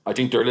Loosehead, I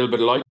think they're a little bit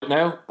alike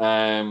now.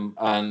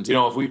 And,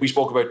 if we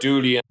spoke about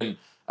Dooley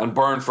and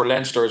Byrne for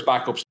Leinster as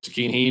backups to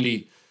Cian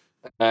Healy,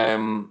 they're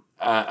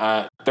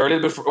a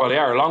little bit, they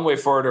are a long way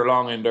further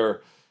along in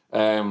their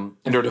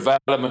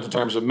development in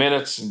terms of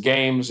minutes and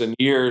games and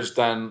years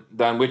than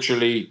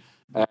Wycherley,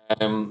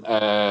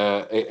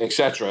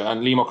 etc.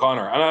 and Liam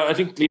O'Connor. And I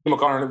think Liam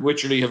O'Connor and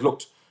Wycherley have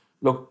looked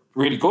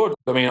really good.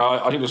 I mean,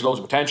 I think there's loads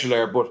of potential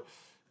there, but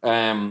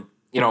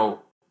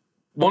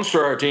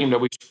Munster are a team that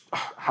we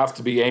have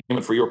to be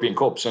aiming for European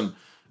Cups, and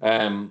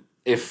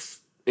if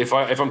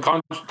I'm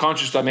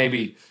conscious that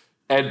maybe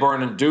Ed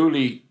Byrne and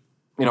Dooley,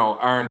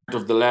 aren't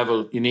of the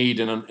level you need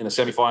in a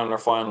semi-final or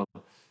final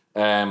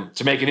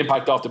to make an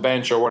impact off the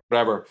bench or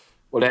whatever,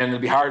 well then it'll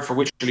be hard for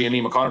Wycherley and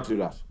Liam O'Connor to do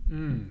that.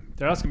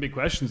 They're asking big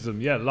questions of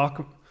them. Yeah,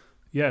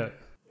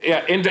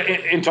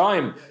 in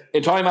time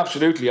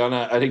absolutely, and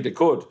I think they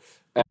could.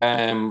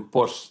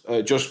 But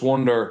I just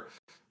wonder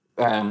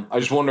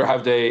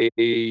have they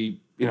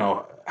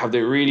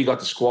really got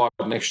the squad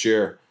next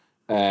year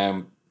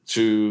to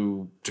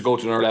go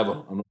to another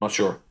level? I'm not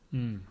sure.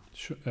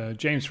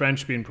 James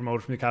French being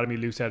promoted from the academy,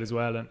 Loosehead as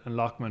well, and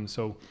Lockman.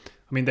 So,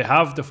 I mean, they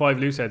have the 5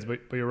 Looseheads,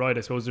 but you're right.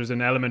 I suppose there's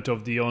an element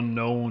of the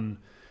unknown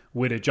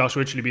with it. Josh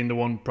Wycherley being the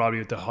one probably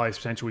with the highest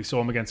potential. We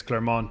saw him against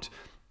Clermont,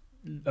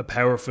 a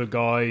powerful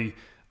guy,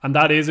 and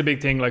that is a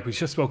big thing. Like we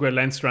just spoke about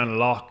Leinster and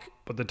Lock,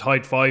 but the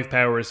tight 5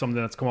 power is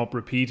something that's come up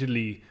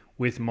repeatedly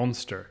with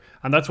Munster,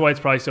 and that's why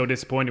it's probably so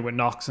disappointing with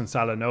Knox and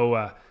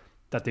Salanoa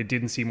that they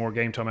didn't see more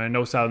game time. And I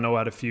know Salanoa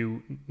had a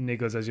few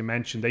niggles, as you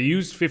mentioned. They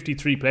used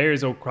 53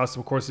 players across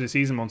the course of the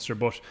season, Munster,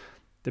 but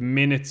the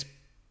minutes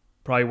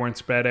probably weren't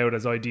spread out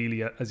as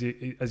ideally as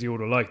you would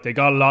have liked. They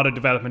got a lot of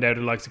development out of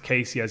the likes of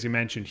Casey, as you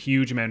mentioned,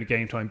 huge amount of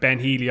game time. Ben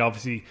Healy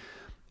obviously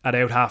at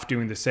out half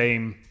doing the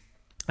same,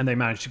 and they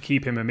managed to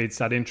keep him amidst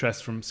that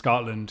interest from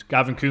Scotland.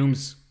 Gavin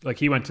Coombs,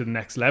 he went to the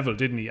next level,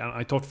 didn't he? And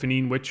I thought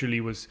Fineen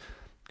Wycherley was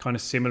kind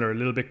of similar, a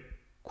little bit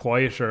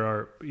quieter,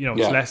 or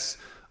it's less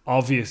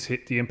obvious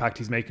the impact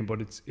he's making,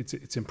 but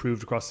it's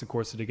improved across the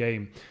course of the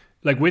game.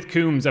 Like with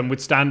Coombs and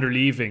with Stander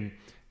leaving,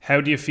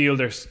 how do you feel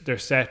they're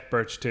set,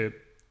 Birch, to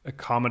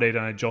accommodate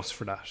and adjust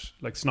for that?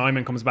 Like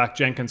Snyman comes back,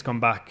 Jenkins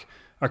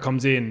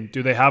comes in.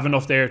 Do they have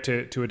enough there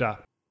to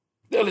adapt?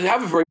 They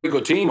have a very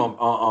good team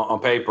on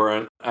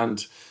paper,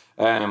 and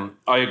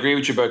I agree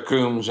with you about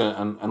Coombs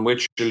and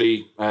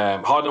Wycherley.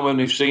 Hodnett, when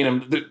we've seen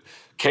him,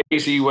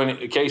 Casey when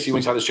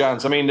he's had his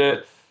chance. I mean,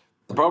 the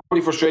probably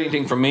frustrating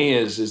thing for me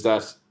is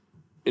that,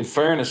 in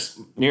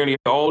fairness, nearly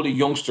all the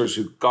youngsters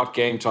who got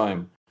game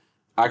time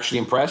actually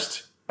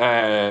impressed,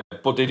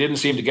 but they didn't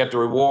seem to get the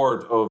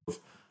reward of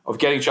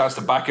getting a chance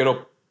to back it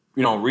up,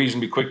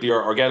 reasonably quickly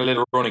or get a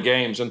little run of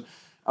games. And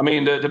I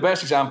mean, the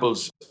best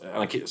examples,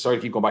 and sorry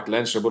to keep going back to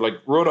Leinster, but like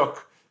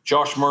Ruddock,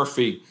 Josh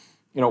Murphy,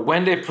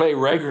 when they play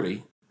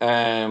regularly,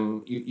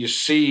 you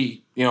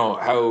see,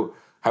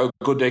 how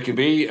good they can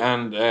be.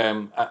 And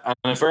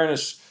in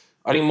fairness,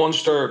 I think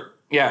Munster,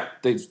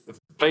 they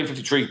playing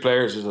 53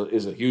 players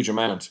is a huge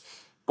amount,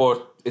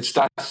 but it's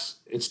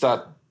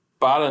that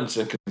balance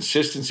and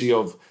consistency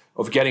of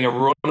getting a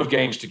run of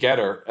games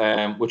together,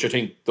 which I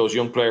think those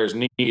young players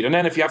need. And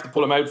then if you have to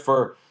pull them out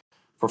for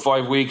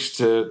 5 weeks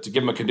to give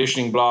them a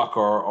conditioning block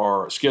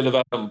or skill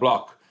development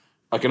block,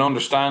 I can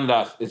understand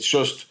that. It's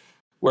just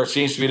where it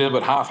seems to be a little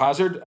bit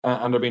haphazard,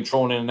 and they're being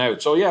thrown in and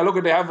out. So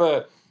look, they have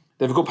a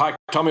good pack.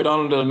 Tommy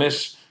O'Donnell, they'll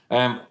miss.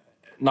 Not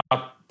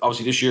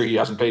obviously this year he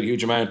hasn't played a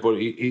huge amount, but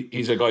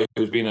he's a guy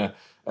who's been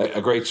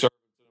a great servant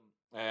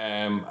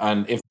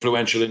and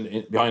influential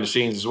in behind the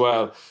scenes as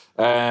well.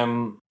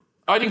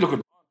 I think, look,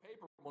 on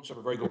paper, Munster have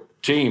a very good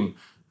team.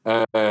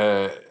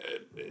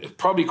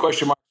 Probably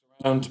question marks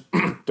around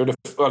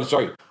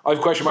I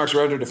have question marks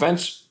around their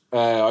defence.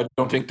 I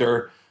don't think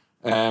they're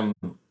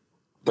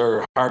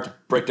hard to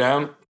break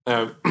down.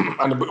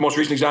 And the most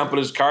recent example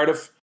is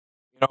Cardiff.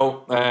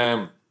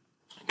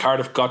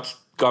 Cardiff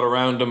got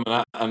around them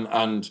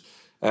and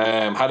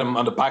had them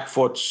on the back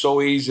foot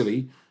so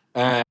easily.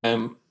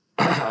 And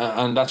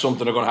that's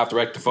something they're going to have to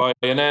rectify.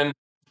 And then,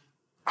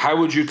 how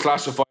would you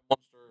classify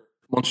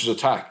Munster's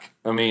attack?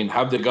 I mean,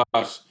 have they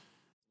got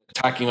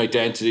attacking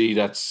identity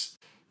that's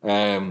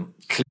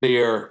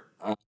clear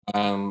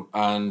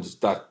and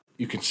that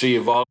you can see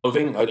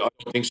evolving? I don't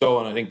think so.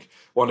 And I think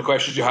one of the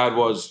questions you had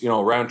was,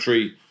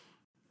 Rowntree.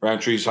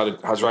 Rowntree had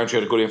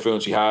a good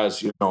influence? He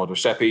has. Their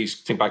set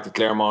piece. Think back to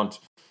Claremont.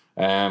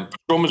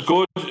 Scrum is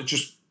good. It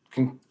just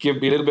can be a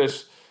little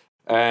bit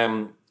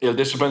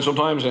ill-disciplined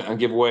sometimes and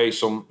give away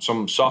some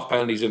soft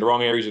penalties in the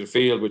wrong areas of the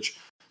field, which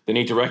they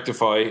need to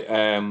rectify.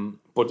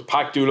 But the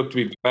pack do look to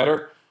be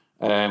better.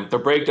 Their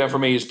breakdown for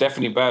me is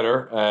definitely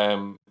better,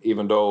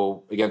 even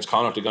though against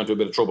Connacht they got into a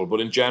bit of trouble.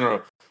 But in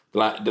general,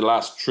 the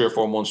last 3 or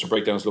 4 months, the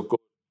breakdowns look good.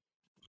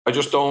 I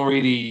just don't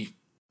really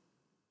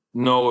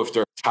know if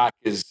their attack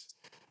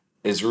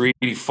is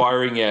really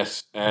firing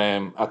yet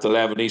at the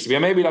level it needs to be.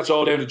 And maybe that's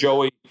all down to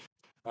Joey.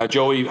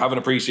 Joey having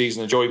a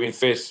pre-season and Joey being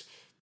fit,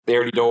 the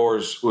early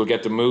doors will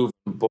get them moving.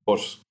 But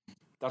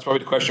that's probably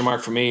the question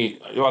mark for me.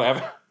 Well, I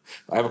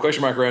have a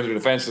question mark around the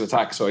defence and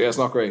attack. So it's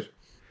not great.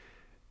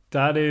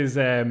 That is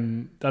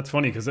that's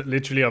funny because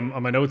literally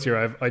on my notes here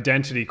I have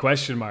identity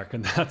question mark,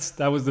 and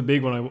that was the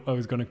big one I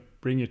was going to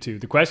bring you to.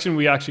 The question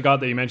we actually got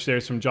that you mentioned there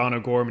is from John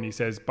O'Gorman. He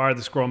says, bar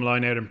the scrum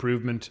line out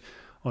improvement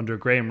under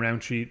Graham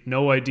Rowntree,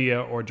 no idea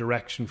or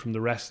direction from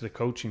the rest of the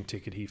coaching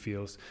ticket, he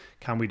feels.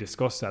 Can we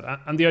discuss that?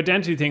 And the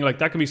identity thing, like,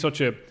 that can be such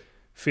a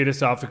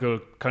philosophical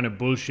kind of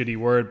bullshitty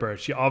word,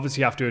 Bert. You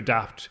obviously have to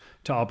adapt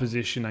to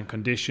opposition and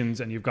conditions,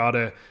 and you've got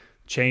to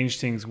change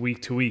things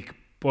week to week.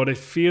 But it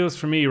feels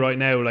for me right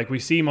now like we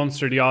see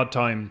Munster the odd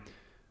time,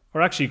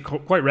 or actually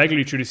quite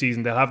regularly through the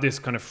season, they'll have this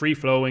kind of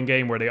free-flowing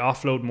game where they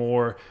offload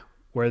more,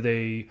 where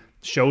they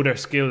show their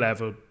skill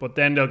level, but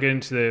then they'll get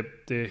into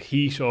the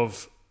heat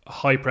of a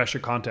high-pressure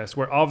contest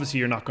where obviously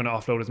you're not going to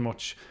offload as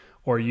much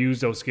or use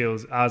those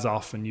skills as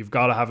often. You've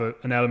got to have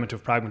an element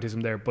of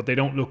pragmatism there, but they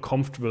don't look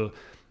comfortable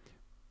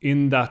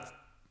in that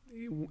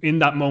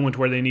moment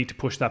where they need to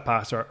push that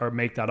pass or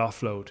make that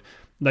offload.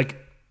 Like,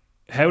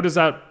 how does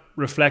that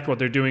reflect what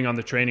they're doing on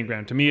the training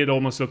ground? To me, it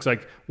almost looks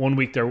like 1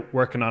 week they're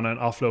working on an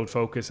offload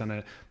focus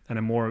and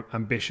a more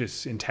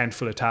ambitious,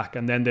 intentful attack,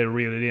 and then they'll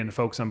reel it in and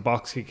focus on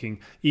box kicking,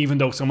 even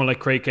though someone like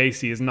Craig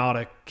Casey is not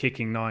a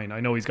kicking 9. I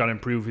know he's got to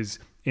improve his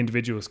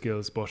individual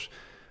skills, but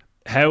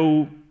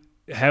how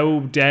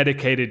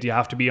dedicated do you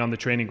have to be on the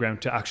training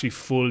ground to actually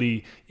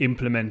fully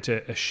implement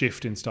a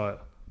shift in style?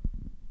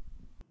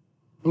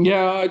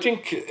 Yeah, I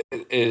think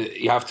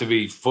you have to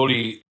be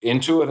fully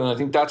into it, and I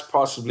think that's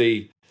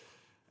possibly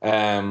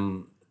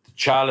the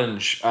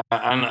challenge.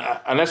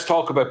 And let's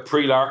talk about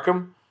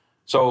pre-Larkham.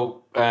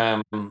 So,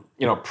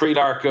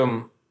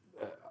 pre-Larkham,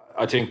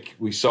 I think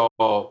we saw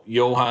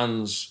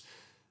Johan's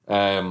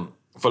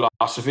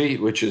philosophy,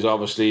 which is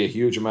obviously a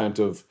huge amount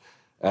of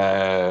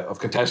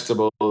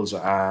contestables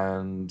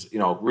and,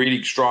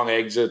 really strong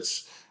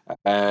exits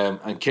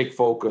and kick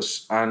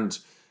focus. And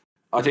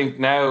I think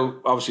now,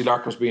 obviously,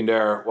 Larkham's been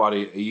there,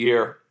 a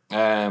year,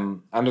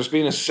 and there's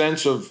been a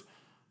sense of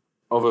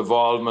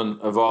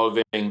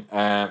evolving,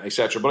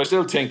 etc. But I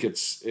still think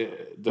it's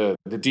the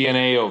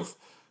DNA of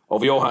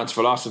Johan's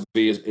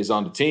philosophy is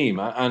on the team,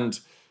 and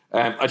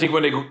I think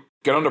when they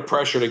get under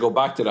pressure, they go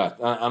back to that.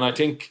 And I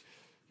think,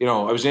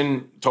 I was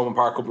in Tobin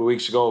Park a couple of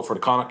weeks ago for the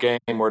Connacht game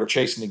where they're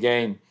chasing the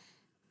game,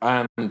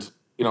 and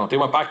they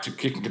went back to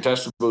kicking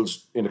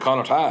contestables in the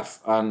Connacht half,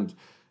 and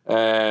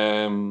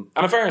in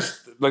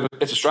fairness, like,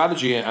 it's a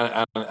strategy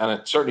and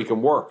it certainly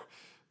can work.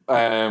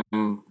 But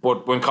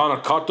when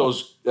Connacht caught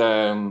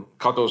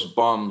those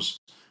bombs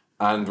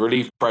and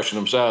relief pressure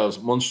themselves,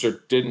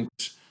 Munster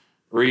didn't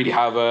really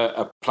have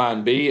a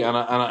plan B,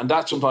 and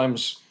that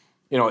sometimes,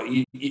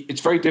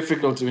 it's very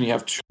difficult when you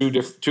have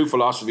two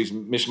philosophies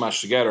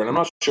mismatched together. And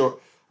I'm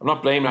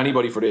not blaming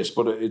anybody for this,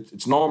 but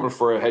it's normal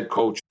for a head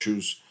coach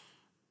who's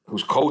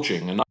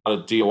coaching and not a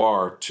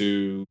DOR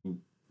to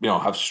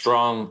have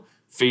strong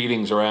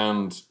feelings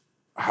around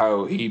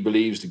how he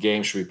believes the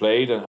game should be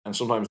played, and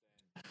sometimes,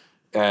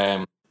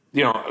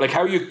 like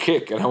how you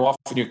kick and how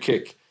often you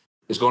kick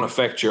is going to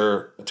affect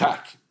your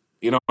attack.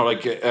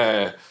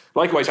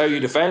 Likewise, how you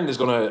defend is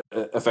going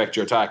to affect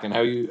your attack, and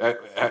how you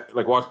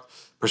like what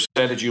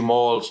percentage you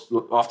maul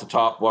off the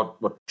top, what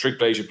trick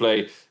plays you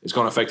play is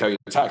going to affect how you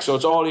attack. So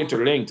it's all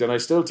interlinked, and I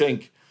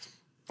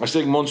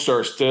think Munster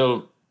are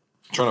still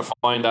trying to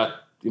find that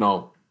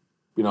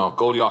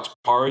Goldilocks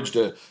porridge,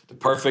 the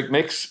perfect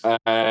mix,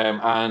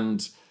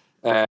 and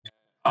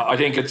I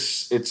think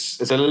it's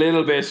a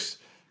little bit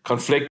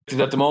conflicted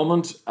at the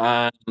moment,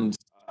 and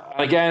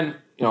again,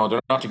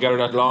 they're not together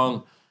that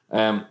long.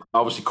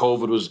 Obviously,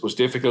 COVID was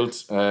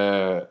difficult,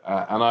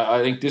 and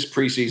I think this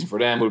preseason for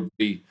them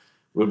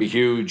will be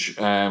huge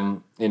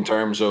in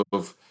terms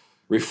of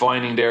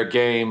refining their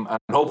game and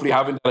hopefully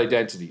having that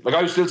identity. Like,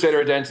 I would still say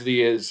their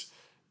identity is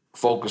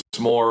focused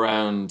more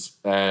around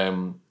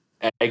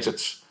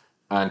exits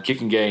and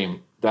kicking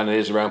game than it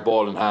is around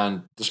ball in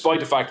hand. Despite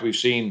the fact that we've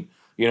seen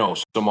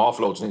some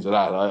offloads and things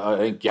like that, I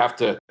think you have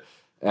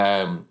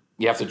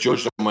to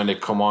judge them when they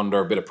come under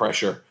a bit of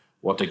pressure,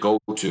 what they go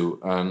to,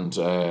 and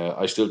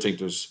I still think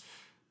there's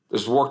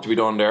work to be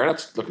done there.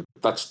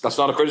 That's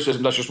not a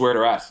criticism. That's just where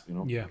they're at.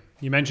 Yeah,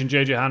 you mentioned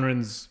JJ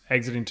Hanron's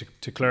exiting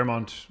to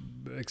Claremont.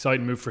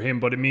 Exciting move for him,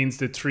 but it means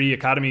the 3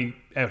 academy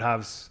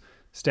out-halves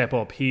step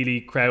up: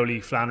 Healy,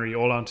 Crowley, Flannery,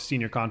 all onto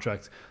senior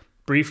contracts.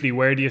 Briefly,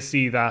 where do you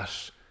see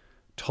that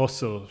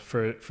tussle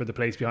for the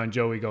place behind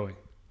Joey going?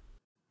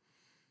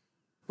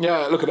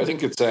 Yeah, look, I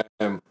think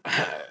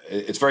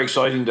it's very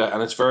exciting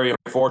and it's very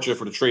unfortunate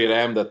for the 3 of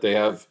them that they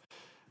have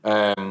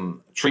 3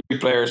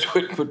 players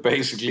with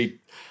basically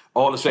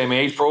all the same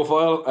age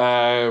profile,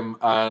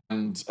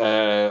 and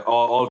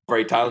all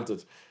very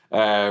talented.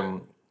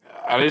 And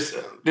this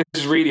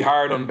is really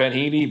hard on Ben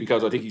Healy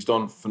because I think he's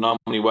done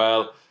phenomenally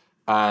well,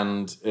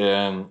 and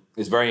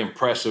is very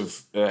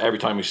impressive every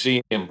time we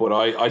see him. But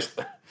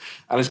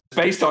and it's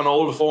based on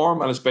old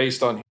form, and it's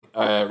based on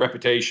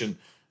reputation.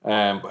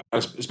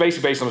 It's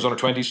basically based on his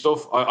under-20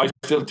 stuff. I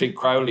still think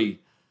Crowley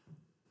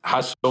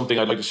has something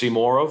I'd like to see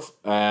more of,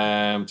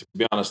 to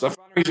be honest.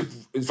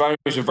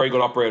 Flannery's a very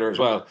good operator as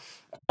well.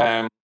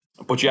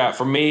 But yeah,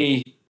 for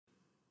me,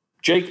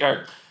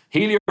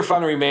 Healy or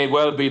Flannery may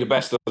well be the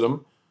best of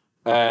them.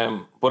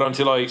 But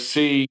until I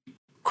see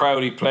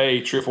Crowley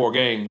play 3 or 4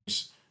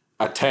 games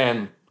at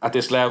 10 at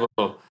this level,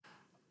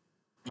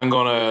 I'm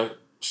going to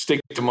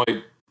stick to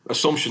my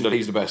assumption that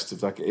he's the best,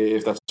 if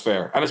that's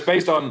fair. And it's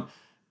based on,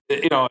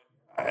 he's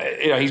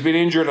been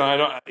injured,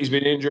 he's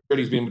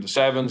been with the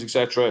sevens,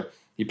 etc.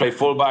 He played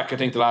fullback, I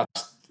think, the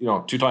last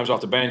 2 times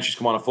off the bench. He's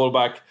come on a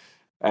fullback.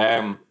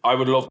 I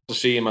would love to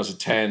see him as a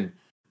 10,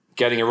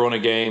 getting a run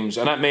of games,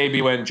 and that may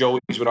be when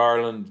Joey's with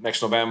Ireland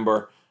next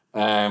November,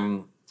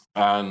 and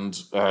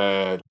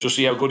just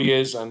see how good he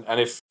is. And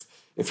if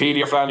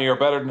Healy or Flannery are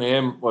better than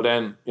him, well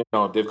then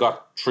they've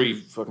got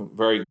 3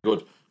 very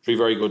good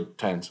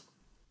 10s.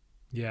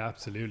 Yeah,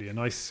 absolutely. A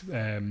nice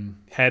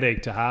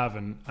headache to have,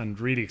 and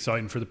really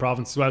exciting for the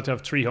province as well to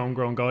have 3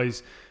 homegrown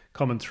guys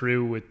coming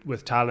through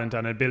with talent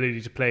and ability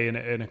to play in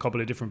a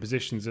couple of different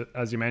positions,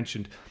 as you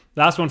mentioned.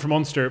 Last one from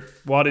Munster: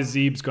 what is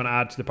Zeebs going to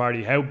add to the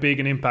party? How big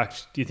an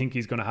impact do you think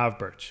he's going to have,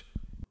 Birch?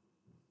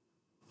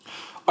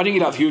 I think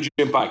he'd have huge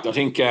impact. I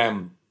think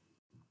in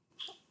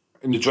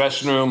the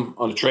dressing room,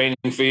 on the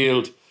training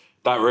field,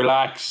 that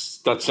relax,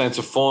 that sense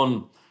of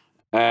fun,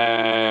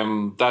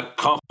 that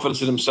confidence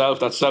in himself,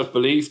 that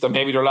self-belief that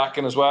maybe they're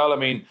lacking as well. I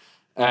mean,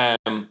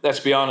 let's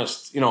be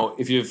honest,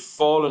 if you've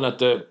fallen at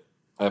the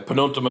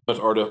penultimate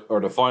or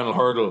the final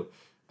hurdle,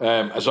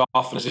 as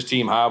often as this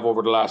team have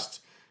over the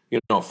last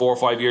 4 or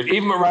 5 years,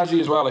 even with Razzie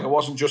as well, like it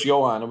wasn't just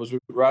Johan, it was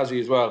with Razzie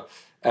as well,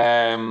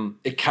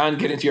 it can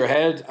get into your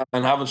head,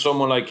 and having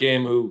someone like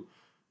him who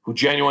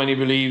genuinely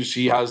believes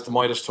he has the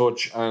Midas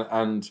touch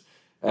and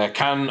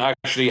can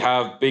actually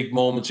have big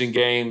moments in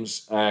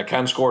games,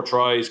 can score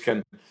tries,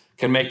 can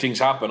make things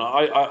happen.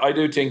 I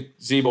do think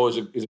Zebo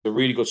is a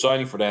really good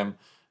signing for them,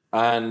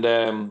 and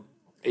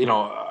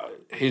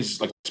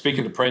his, like,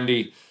 speaking to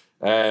Prendy,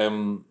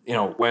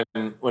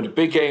 when the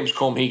big games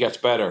come, he gets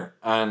better,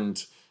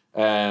 and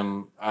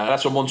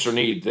that's what Munster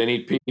need. They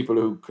need people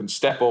who can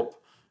step up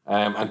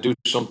and do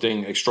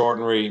something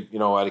extraordinary,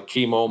 at a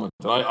key moment.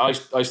 And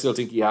I still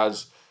think he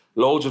has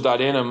loads of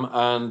that in him,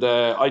 and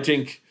I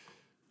think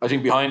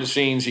behind the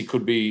scenes he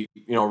could be,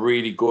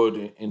 really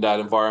good in that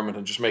environment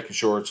and just making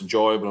sure it's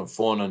enjoyable and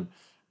fun,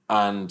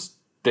 and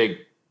they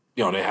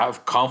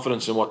have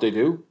confidence in what they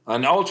do.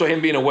 And also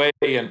him being away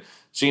and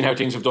seeing how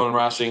things have done in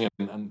Racing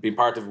and being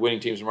part of winning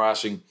teams in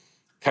Racing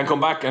can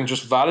come back and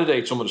just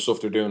validate some of the stuff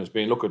they're doing as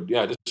being, look,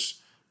 this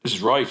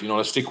is right.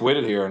 Let's stick with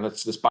it here, and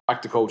let's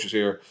back the coaches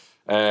here,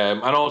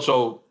 and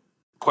also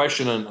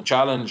question and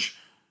challenge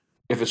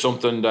if it's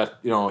something that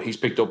he's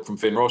picked up from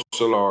Finn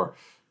Russell or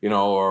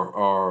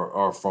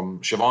from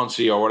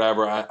Siobhansi or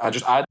whatever, and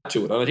just add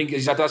to it. And I think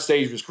he's at that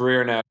stage of his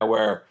career now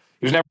where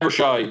he was never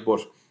shy,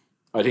 but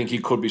I think he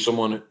could be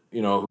someone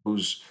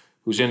who's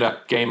who's in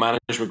that game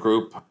management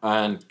group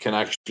and can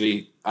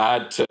actually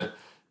add to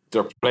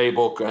their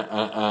playbook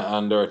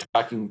and their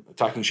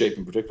attacking shape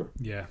in particular.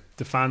 Yeah,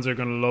 the fans are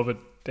going to love it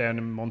down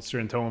in Munster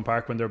and Thomond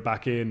Park when they're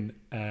back in,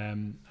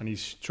 and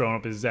he's throwing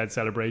up his Z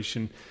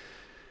celebration.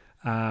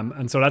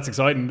 And so that's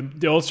exciting.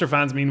 The Ulster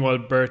fans, meanwhile,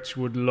 Birch,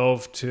 they'd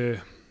love to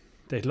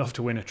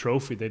win a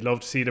trophy. They'd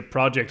love to see the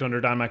project under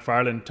Dan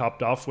McFarlane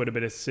topped off with a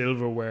bit of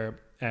silverware.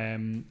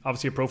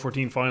 Obviously a Pro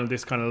 14 final,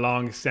 this kind of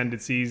long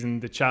extended season.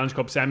 The Challenge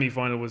Cup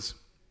semi-final was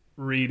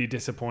really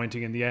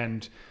disappointing in the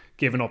end,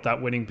 giving up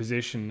that winning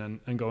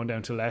position and going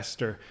down to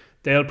Leicester.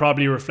 They'll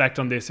probably reflect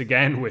on this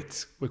again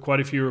with quite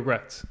a few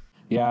regrets.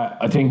 Yeah,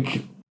 I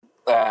think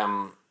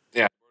 5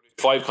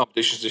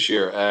 competitions this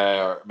year,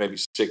 or maybe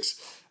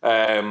 6.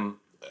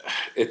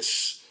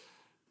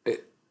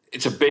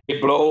 It's a big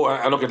blow.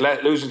 And look,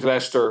 at losing to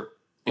Leicester,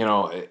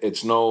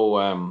 it's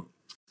no,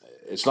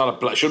 it's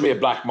not it shouldn't be a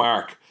black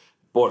mark.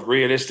 But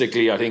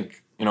realistically, I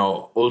think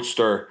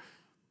Ulster,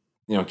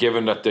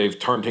 given that they've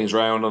turned things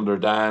around under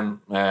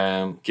Dan,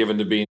 given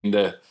them being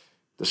the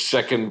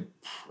second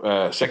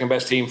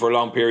best team for a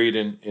long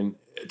period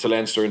to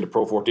Leinster in the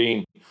Pro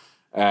 14,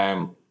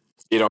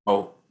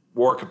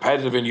 were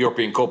competitive in the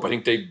European Cup. I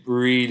think they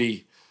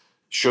really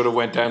should have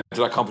went down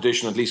to that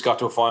competition, at least got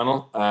to a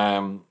final.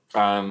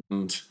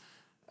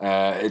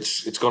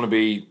 It's going to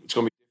be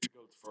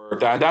difficult for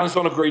Dan. Dan's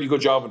done a really good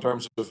job in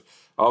terms of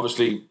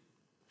obviously,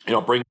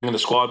 bringing the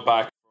squad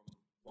back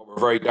from what were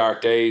very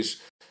dark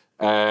days,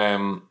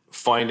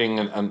 finding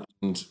and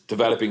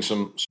developing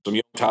some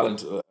young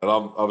talent.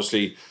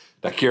 Obviously,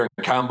 that Kieran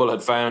Campbell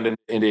had found in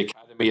the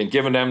academy, and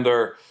giving them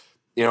their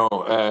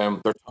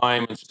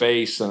time and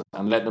space and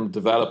letting them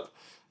develop.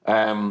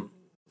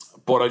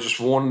 But I just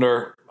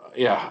wonder.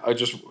 I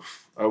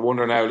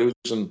wonder now,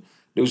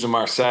 losing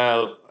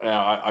Marcel.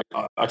 I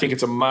think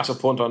it's a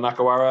massive punt on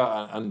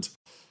Nakawara, and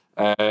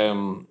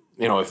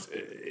if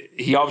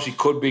he obviously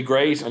could be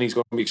great and he's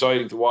going to be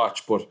exciting to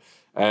watch, but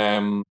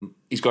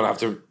he's going to have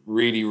to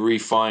really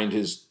refine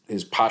his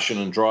passion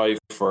and drive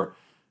for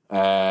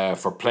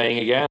playing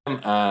again,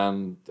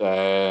 and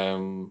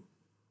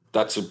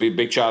that's a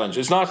big challenge.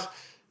 It's not.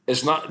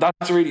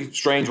 That's a really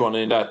strange one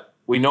in that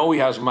we know he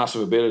has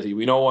massive ability.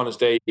 We know on his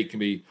day he can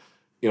be,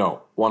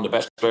 one of the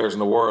best players in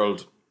the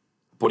world,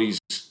 but he's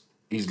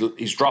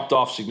dropped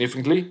off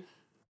significantly,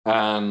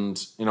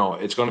 and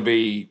it's going to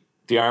be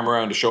the arm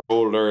around the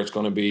shoulder. It's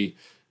going to be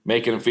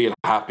making him feel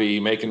happy,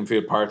 making him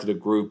feel part of the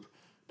group.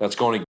 That's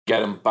going to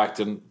get him back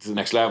to the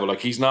next level. Like,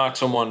 he's not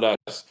someone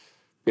that's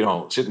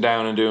sitting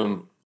down and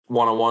doing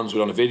one-on-ones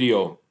on a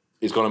video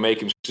is going to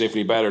make him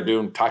significantly better.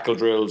 Doing tackle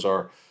drills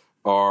or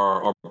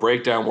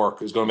breakdown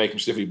work is going to make him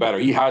significantly better.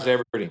 He has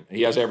everything.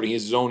 He has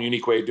his own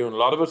unique way of doing a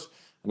lot of it,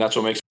 and that's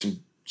what makes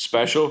him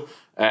special.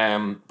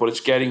 But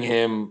it's getting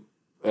him,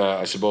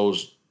 I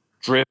suppose,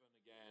 driven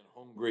again,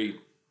 hungry,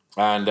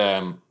 and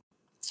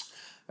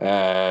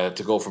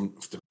to go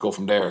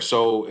from there.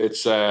 So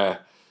it's I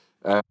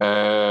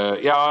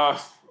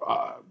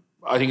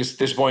think it's a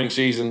disappointing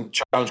season.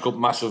 Challenge Cup,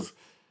 massive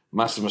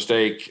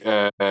mistake,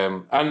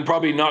 and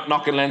probably not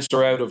knocking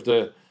Leinster out of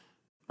the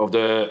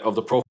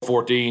Pro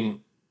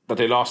 14 that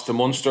they lost to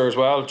Munster as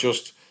well.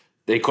 Just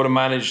they could have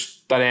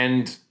managed that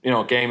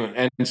game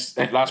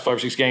last 5 or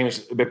 6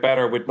 games a bit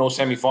better with no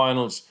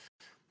semi-finals.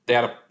 They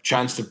had a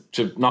chance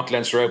to knock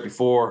Leinster out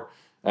before.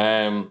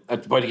 By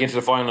getting into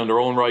the final in their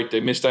own right,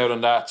 they missed out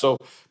on that. So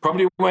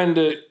probably when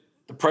the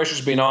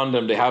pressure's been on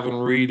them, they haven't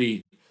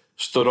really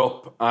stood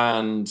up,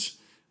 and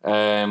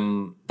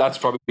that's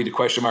probably the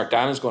question mark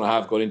Dan is going to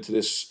have going into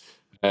this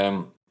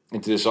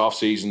off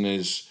season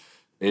is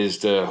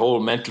the whole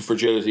mental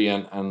fragility,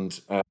 and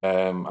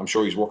I'm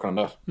sure he's working on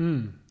that.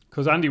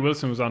 Because Andy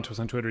Wilson was on to us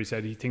on Twitter. He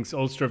said he thinks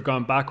Ulster have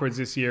gone backwards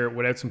this year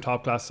without some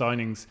top class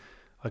signings.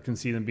 I can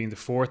see them being the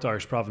 4th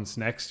Irish province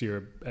next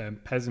year.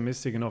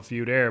 Pessimistic enough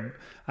view there.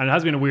 And it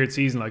has been a weird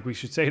season. Like, we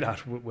should say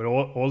that with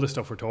all the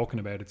stuff we're talking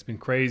about. It's been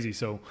crazy.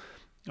 So,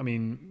 I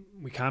mean,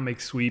 we can't make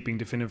sweeping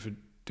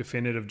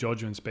definitive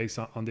judgments based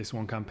on this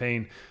one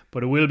campaign.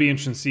 But it will be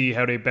interesting to see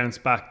how they bounce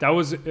back. That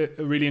was a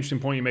really interesting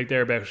point you make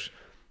there about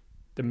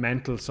the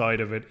mental side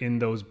of it in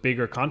those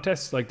bigger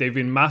contests. Like, they've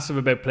been massive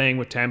about playing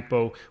with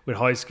tempo, with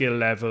high skill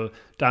level.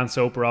 Dan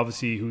Soper,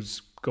 obviously,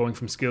 who's going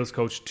from skills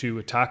coach to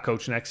attack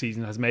coach next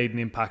season, has made an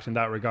impact in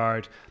that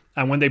regard.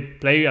 And when they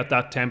play at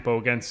that tempo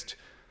against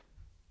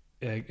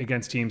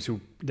teams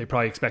who they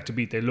probably expect to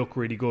beat, they look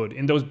really good.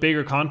 In those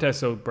bigger contests,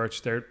 though,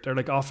 Birch, they're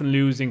like often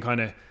losing kind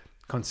of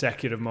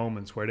consecutive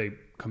moments where they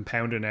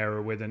compound an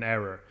error with an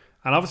error.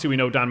 And obviously we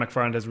know Dan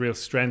McFarland has real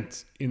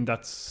strength in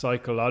that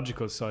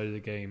psychological side of the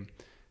game.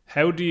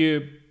 How do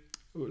you,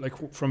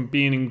 like, from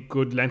being in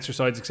good Leinster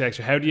sides,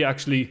 etc., how do you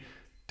actually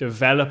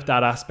develop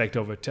that aspect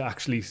of it to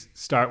actually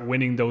start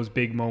winning those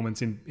big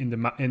moments in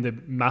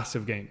the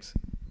massive games?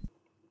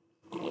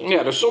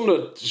 Yeah, there's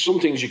some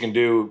things you can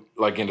do,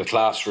 like in the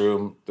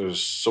classroom.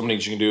 There's some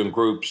things you can do in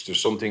groups.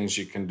 There's some things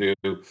you can do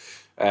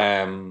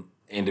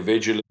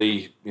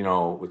individually,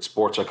 with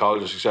sports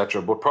psychologists,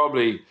 etc. But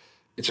probably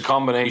it's a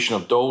combination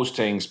of those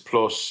things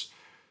plus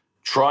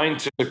trying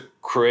to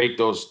create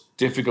those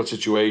difficult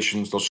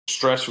situations, those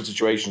stressful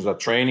situations at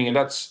training, and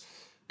that's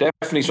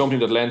definitely something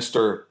that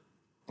Leinster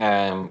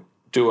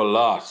do a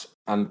lot.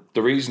 And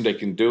the reason they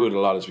can do it a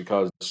lot is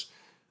because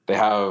they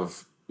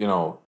have,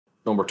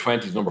 number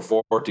 20s, number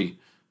 40,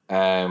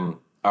 are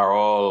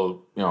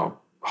all,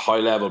 high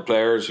level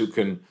players who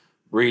can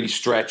really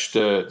stretch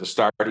the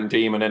starting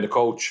team, and then the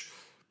coach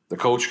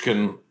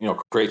can,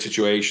 create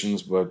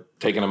situations, but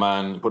putting a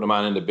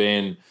man in the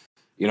bin,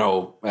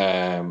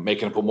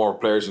 making him put more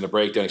players in the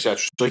breakdown, etc.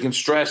 So he can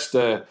stress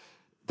the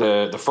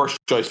first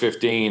choice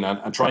 15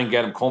 and try and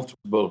get him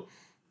comfortable,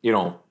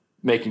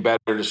 making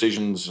better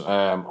decisions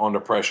under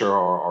pressure,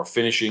 or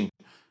finishing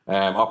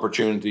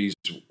opportunities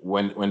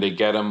when they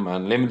get them,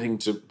 and limiting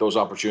to those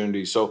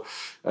opportunities. So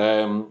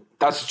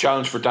that's a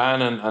challenge for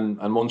Dan and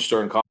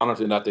Munster and Connacht,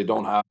 in that they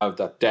don't have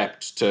that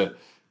depth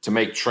to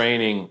make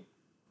training,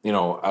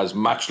 as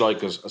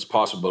match-like as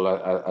possible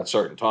at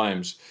certain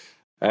times.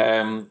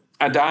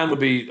 And Dan would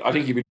be, I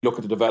think he'd be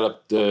looking to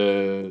develop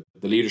the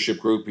leadership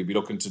group. He'd be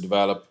looking to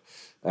develop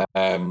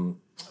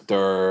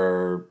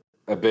their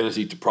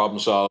ability to problem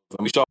solve.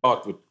 And we saw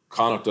it with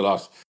Connacht a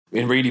lot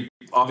in really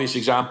obvious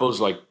examples,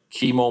 like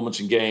key moments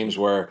in games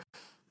where,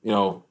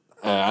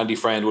 Andy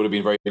Friend would have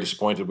been very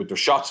disappointed with their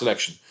shot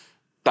selection.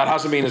 That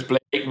hasn't been as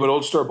blatant with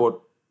Ulster, but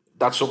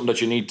that's something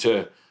that you need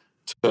to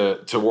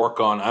work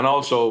on. And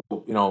also,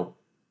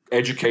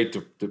 educate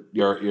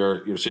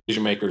your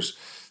decision makers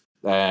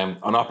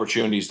on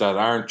opportunities that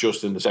aren't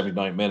just in the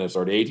 79 minutes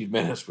or the 80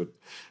 minutes, but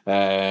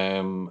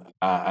and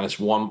it's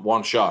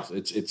one shot.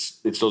 It's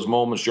those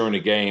moments during the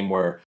game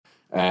where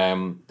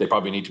they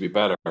probably need to be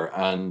better.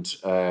 And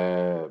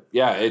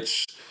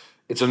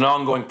it's an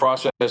ongoing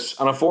process,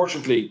 and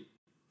unfortunately,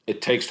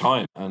 it takes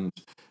time. And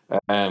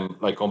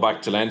like going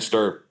back to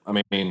Leinster,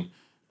 I mean,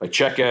 like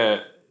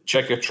Cheika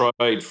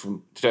tried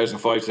from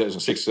 2005,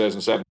 2006,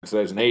 2007,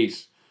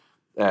 2008.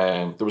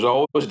 There was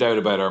always doubt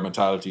about our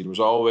mentality. There was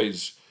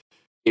always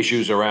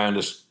issues around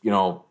us,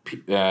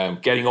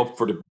 getting up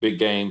for the big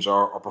games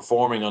or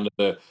performing on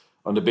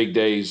the big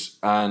days.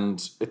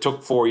 And it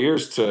took 4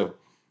 years to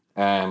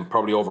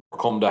probably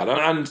overcome that.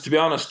 And to be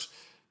honest,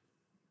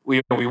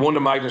 we won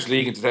the Magnus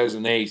League in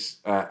 2008,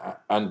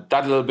 and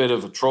that little bit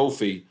of a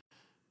trophy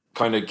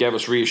kind of gave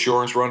us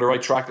reassurance we're on the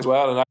right track as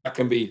well.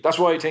 And that's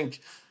why I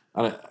think,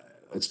 and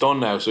it's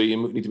done now, so you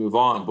need to move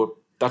on. But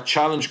that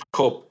Challenge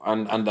Cup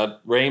and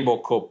that Rainbow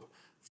Cup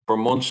for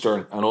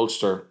Munster and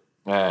Ulster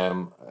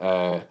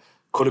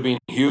could have been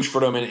huge for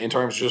them in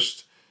terms of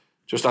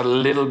just that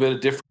little bit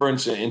of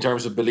difference in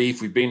terms of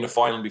belief. We've been in the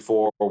final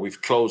before, or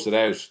we've closed it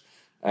out.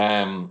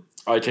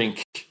 I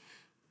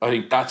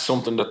think that's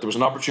something that there was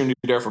an opportunity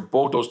there for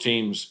both those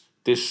teams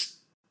this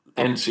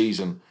end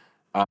season,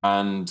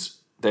 and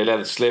they let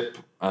it slip.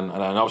 And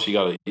obviously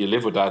you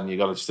live with that, and you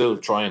got to still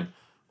try and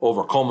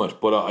overcome it.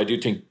 But I do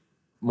think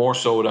more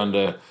so than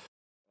the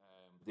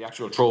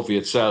actual trophy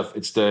itself,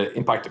 it's the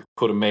impact it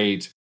could have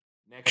made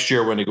next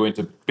year when they go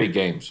into big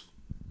games.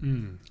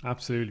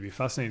 Absolutely. It'd be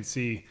fascinating to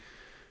see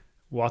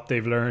what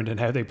they've learned and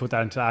how they put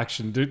that into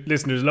action.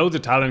 Listen, there's loads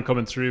of talent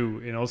coming through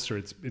in Ulster.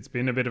 It's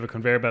been a bit of a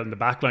conveyor belt in the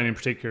backline in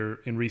particular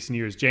in recent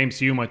years. James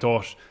Hume, I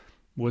thought,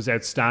 was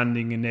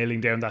outstanding in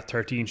nailing down that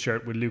 13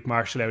 shirt with Luke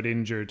Marshall out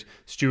injured.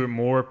 Stuart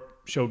Moore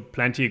showed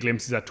plenty of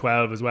glimpses at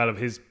 12 as well of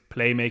his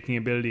playmaking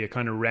ability, a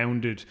kind of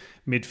rounded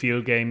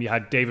midfield game. You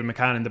had David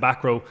McCann in the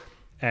back row,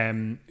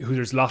 who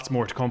there's lots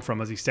more to come from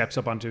as he steps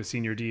up onto a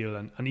senior deal.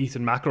 And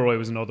Ethan McElroy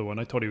was another one.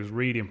 I thought he was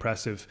really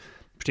impressive,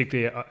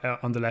 particularly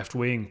on the left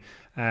wing.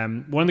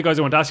 One of the guys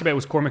I want to ask you about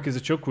was Cormac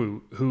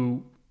Izuchukwu,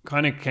 who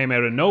kind of came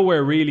out of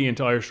nowhere really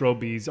into Irish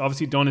rugby. He's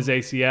obviously done his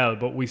ACL,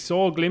 but we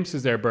saw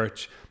glimpses there,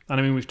 Birch. And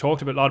I mean, we've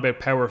talked a lot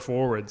about power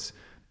forwards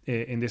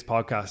in this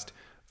podcast.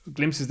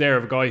 Glimpses there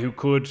of a guy who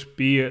could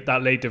be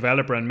that late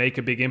developer and make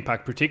a big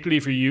impact, particularly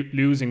for you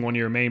losing one of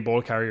your main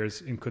ball carriers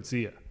in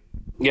Coetzee.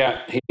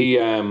 Yeah,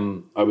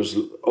 I was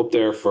up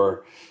there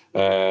for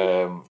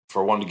one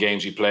of the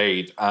games he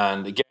played,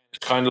 and again, it's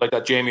kind of like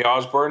that Jamie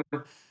Osborne.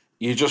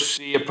 You just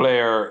see a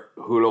player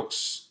who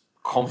looks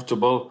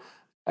comfortable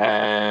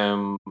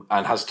and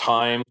has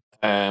time,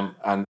 and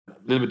a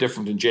little bit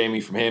different than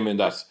Jamie from him in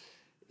that,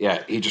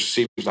 yeah, he just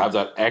seems to have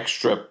that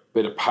extra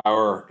bit of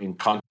power in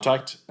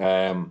contact,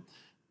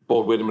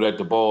 both with and without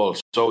the ball.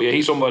 So yeah,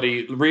 he's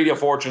somebody really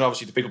unfortunate,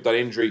 obviously, to pick up that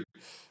injury,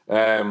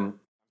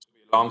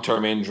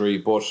 long-term injury,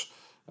 but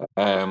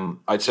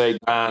I'd say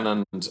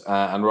Dan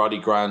and Roddy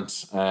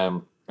Grant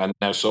and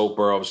now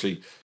Soper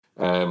obviously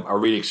are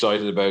really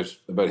excited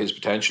about his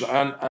potential,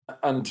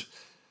 and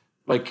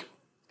like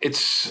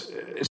it's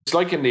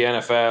like in the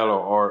NFL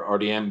or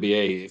the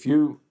NBA, if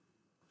you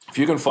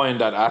can find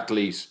that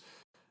athlete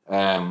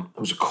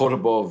who's a cut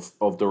above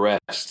of the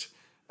rest,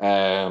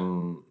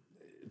 they'll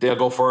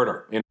go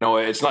further.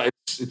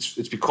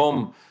 It's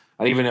become,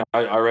 and even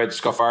I read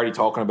Scott Fardy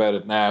talking about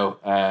it now,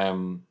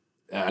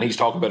 and he's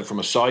talking about it from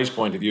a size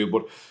point of view,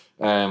 but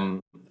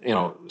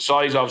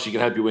size obviously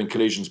can help you win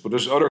collisions, but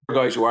there's other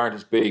guys who aren't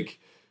as big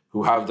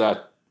who have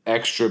that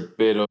extra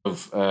bit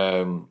of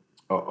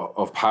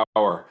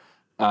power,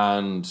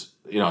 and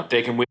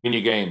they can win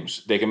you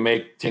games. They can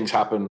make things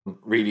happen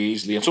really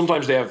easily, and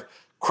sometimes they have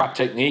crap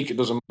technique. It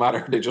doesn't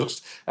matter. They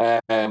just they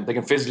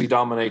can physically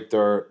dominate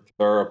their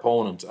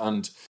opponent,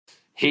 and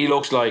he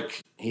looks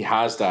like he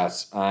has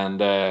that. And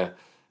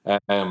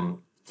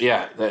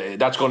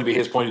that's going to be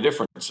his point of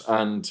difference.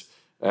 And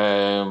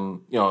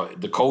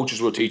the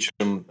coaches will teach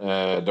him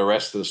the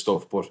rest of the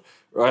stuff. But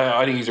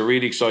I think he's a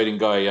really exciting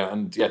guy,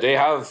 and they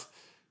have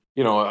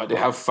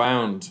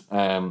found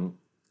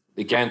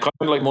again, kind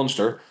of like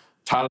Munster,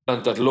 talent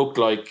that looked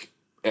like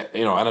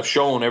and have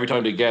shown every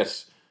time they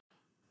get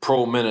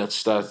pro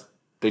minutes that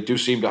they do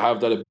seem to have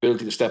that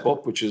ability to step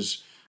up, which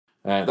is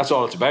that's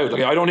all it's about.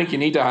 Like, I don't think you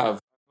need to have.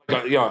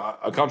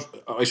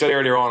 I said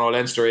earlier on,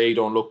 Leinster A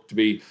don't look to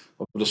be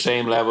of the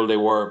same level they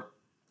were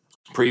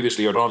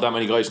previously, or don't have that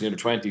many guys in the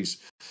under-20s.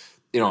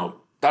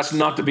 That's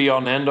not the be-all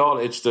and end-all.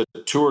 It's the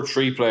 2 or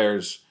 3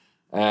 players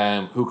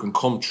who can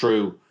come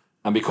through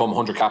and become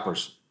 100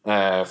 cappers for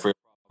your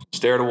problems.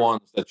 They're the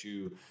ones that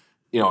you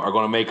are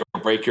going to make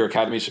or break your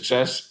academy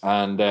success.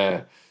 And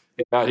I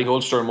think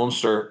Ulster and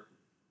Munster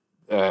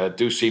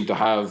do seem to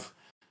have.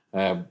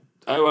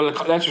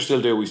 Leinster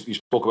still do. We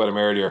spoke about them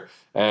earlier.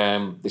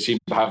 They seem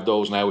to have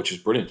those now, which is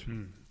brilliant.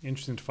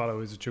 Interesting to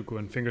follow Izuchukwu,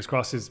 and fingers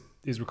crossed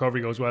his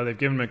recovery goes well. They've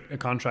given him a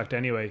contract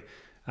anyway,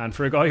 and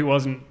for a guy who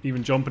wasn't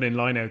even jumping in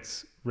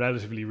lineouts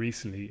relatively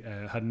recently,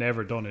 had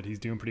never done it, he's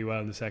doing pretty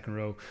well in the second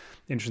row.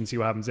 Interesting to see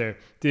what happens there.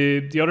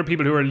 The other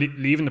people who are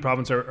leaving the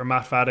province are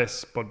Matt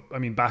Faddis, but I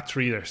mean, back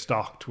three, they're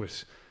stocked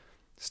with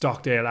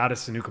Stockdale,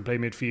 Addison, who can play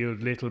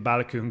midfield, Little,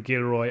 Balakoon,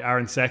 Gilroy,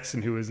 Aaron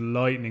Sexton, who is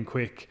lightning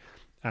quick,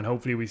 and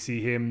hopefully we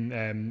see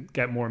him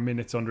get more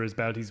minutes under his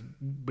belt. He's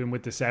been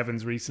with the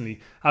Sevens recently.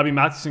 Albie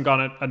Matheson gone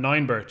at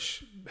 9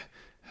 Birch.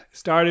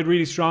 Started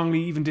really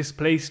strongly, even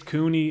displaced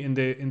Cooney in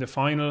the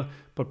final,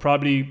 but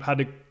probably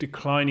had a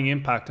declining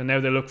impact. And now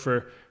they look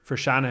for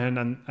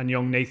Shanahan and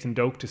young Nathan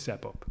Doak to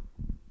step up.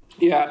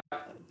 Yeah,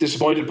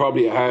 disappointed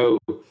probably how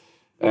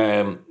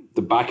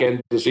the back end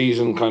of the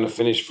season kind of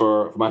finished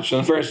for Manchester.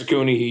 And first,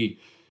 Cooney, he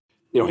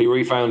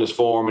really found his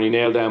form and he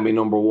nailed down being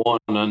number one.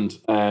 And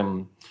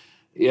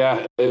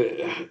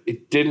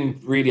it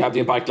didn't really have the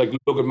impact. Like,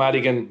 look at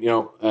Madigan,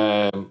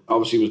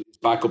 obviously was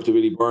back up to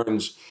Billy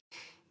Burns,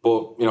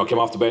 but came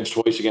off the bench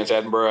twice against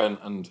Edinburgh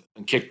and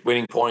kicked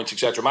winning points,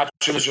 etc.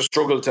 Matchin has just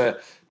struggled to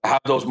have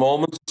those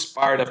moments.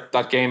 Part of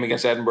that game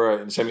against Edinburgh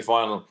in the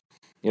semi-final,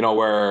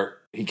 where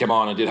he came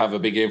on and did have a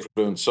big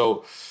influence.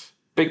 So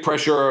big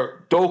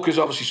pressure. Doak is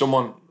obviously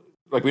someone,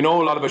 like, we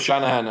know a lot about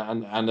Shanahan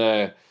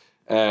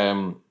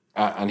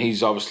and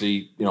he's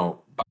obviously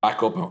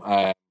back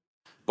up,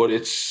 but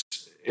is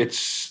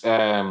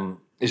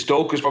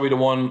Doak is probably the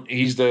one.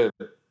 He's the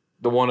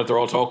one that they're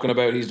all talking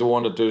about. He's the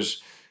one that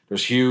there's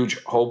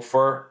huge hope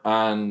for,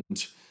 and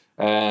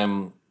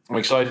I'm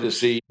excited to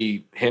see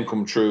him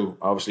come through.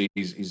 Obviously,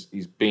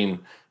 he's been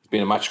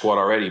a match squad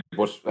already,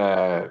 but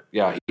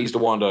he's the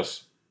one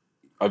that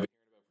I've been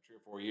hearing about for 3 or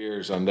 4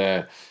 years, and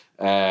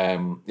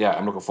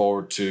I'm looking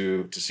forward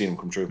to seeing him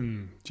come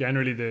through.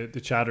 Generally,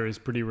 the chatter is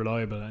pretty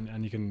reliable,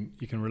 and you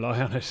can rely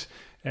on it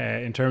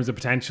in terms of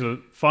potential.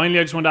 Finally,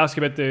 I just want to ask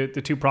you about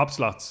the 2 prop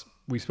slots.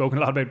 We've spoken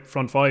a lot about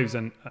front fives,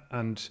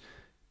 and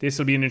this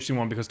will be an interesting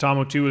one because Tom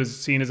O'Toole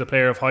is seen as a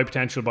player of high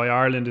potential by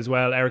Ireland as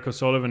well. Eric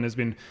O'Sullivan has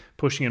been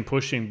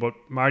pushing, but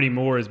Marty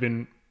Moore has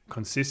been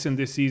consistent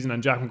this season,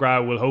 and Jack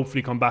McGrath will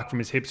hopefully come back from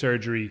his hip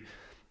surgery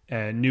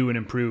new and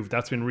improved.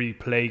 That's been really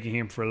plaguing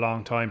him for a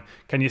long time.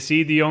 Can you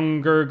see the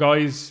younger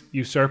guys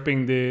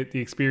usurping the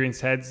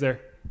experienced heads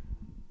there?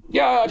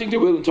 Yeah, I think they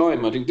will in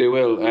time. I think they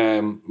will.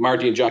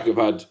 Marty and Jack have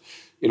had,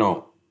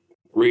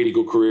 really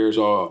good careers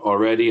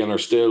already, and are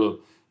still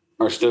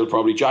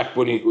probably Jack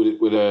with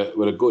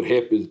a good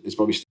hip is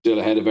probably still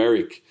ahead of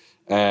Eric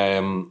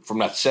from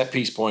that set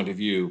piece point of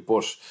view.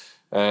 But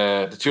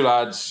the 2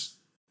 lads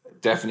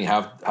definitely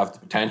have the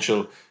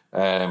potential.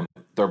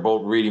 They're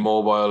both really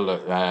mobile.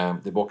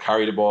 They both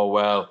carry the ball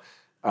well,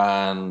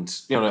 and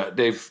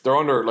they're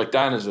under, like,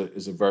 Dan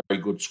is a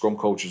very good scrum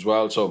coach as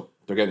well, so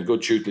they're getting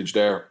good tutelage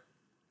there.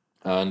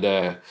 And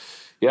I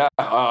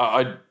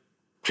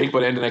think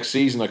by the end of next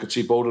season I could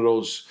see both of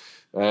those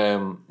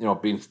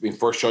being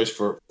first choice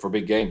for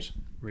big games.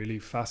 Really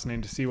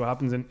fascinating to see what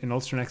happens in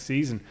Ulster next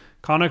season.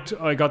 Connacht,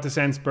 I got the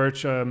sense,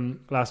 Birch,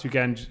 last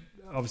weekend,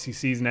 obviously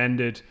season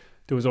ended,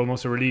 there was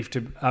almost a relief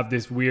to have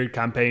this weird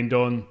campaign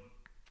done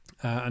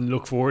and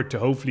look forward to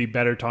hopefully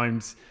better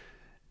times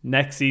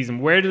next season.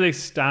 Where do they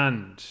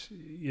stand?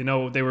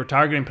 They were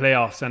targeting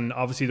playoffs, and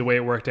obviously the way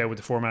it worked out with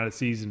the format of the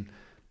season,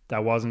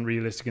 that wasn't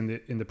realistic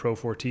in the Pro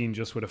 14,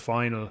 just with a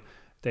final.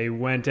 They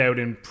went out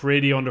in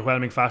pretty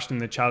underwhelming fashion in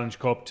the Challenge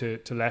Cup to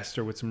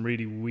Leicester with some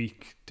really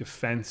weak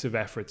defensive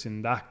efforts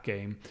in that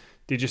game.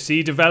 Did you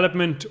see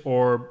development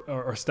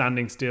or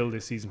standing still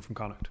this season from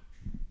Connacht?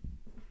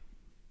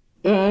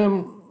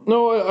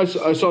 No, I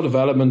saw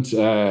development.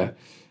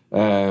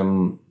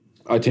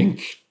 I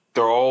think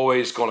they're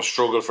always going to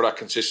struggle for that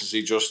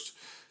consistency just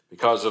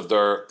because of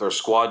their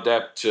squad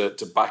depth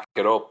to back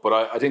it up.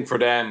 But I think for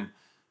them,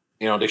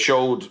 they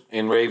showed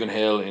in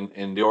Ravenhill,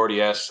 in the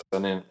RDS,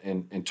 and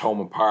in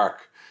Thomond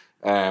Park,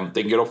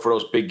 they can get up for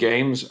those big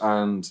games,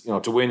 and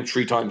to win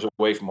 3 times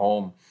away from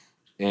home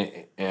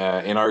in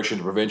Irish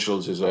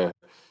Interprovincials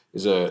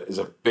is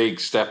a big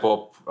step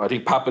up. I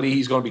think Papali'i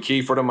is going to be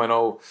key for them. I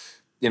know,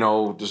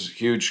 there's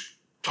huge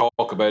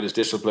talk about his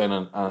discipline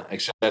and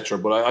etc.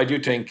 But I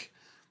think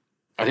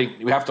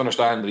we have to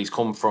understand that he's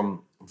come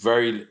from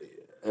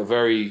a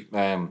very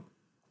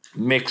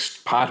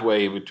mixed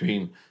pathway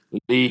between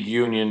league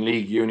union,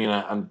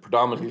 and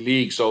predominantly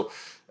league. So,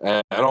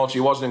 and also he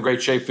wasn't in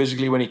great shape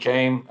physically when he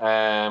came,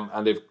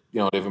 and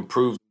they've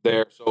improved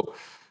there. So,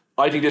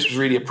 I think this was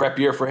really a prep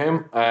year for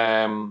him,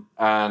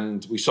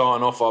 and we saw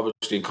enough,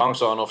 obviously, and Connor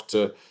saw enough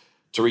to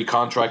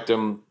recontract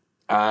him,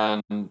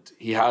 and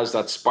he has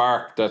that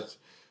spark that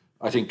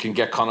I think can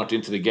get Connacht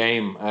into the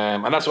game,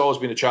 and that's always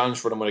been a challenge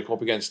for them when they come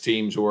up against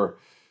teams who are,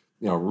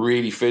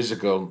 really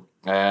physical,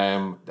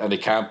 and they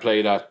can't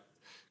play that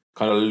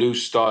kind of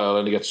loose style,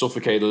 and they get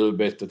suffocated a little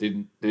bit. That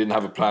they didn't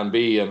have a plan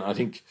B, and I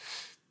think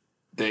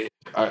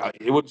I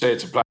wouldn't say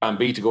it's a plan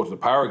B to go to the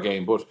power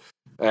game, but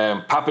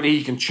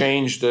Papali'i can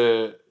change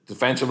the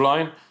defensive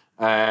line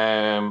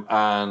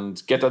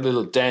and get that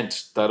little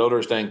dent that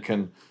others then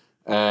can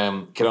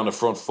get on the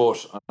front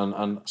foot,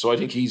 and so I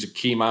think he's a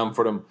key man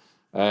for them.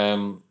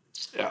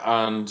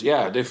 And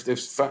yeah,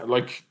 they've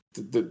like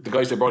the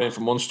guys they brought in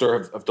from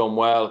Munster have done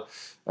well.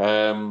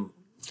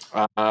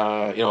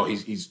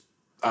 He's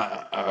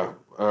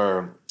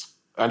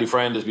Andy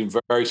Friend has been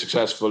very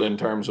successful in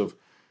terms of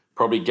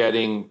probably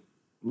getting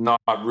not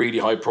really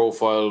high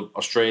profile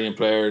Australian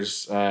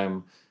players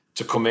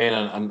to come in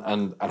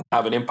and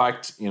have an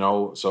impact.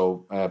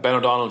 So Ben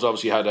O'Donnell's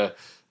obviously hasn't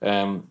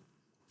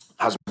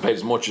played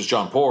as much as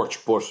John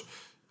Porch, but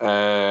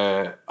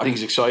I think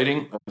he's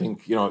exciting. I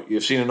think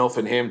you've seen enough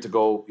in him to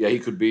go. Yeah, he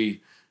could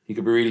be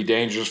really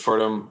dangerous for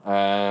them.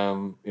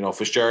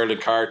 Fitzgerald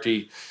and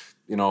Carty.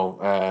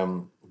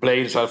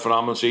 Blade has had a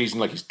phenomenal season.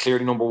 Like, he's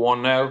clearly number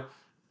 1 now.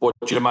 But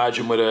you'd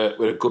imagine with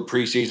a good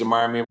pre-season,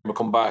 Marmion will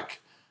come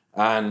back,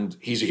 and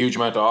he's a huge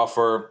amount to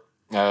offer.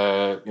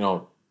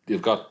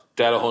 You've got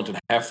Delahunt and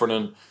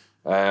Heffernan.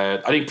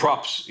 I think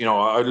props.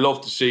 I'd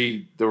love to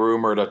see the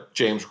rumor that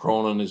James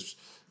Cronin has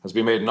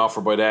been made an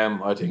offer by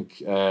them. I think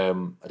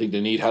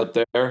they need help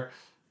there,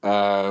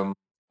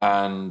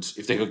 and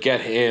if they could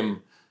get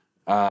him,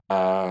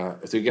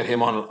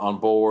 on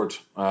board,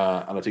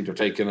 and I think they're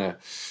taking a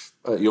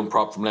young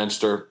prop from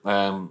Leinster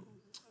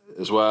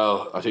as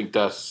well. I think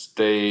that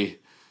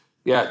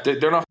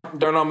they're not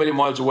a million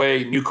miles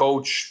away. New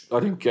coach, I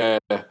think,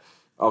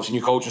 obviously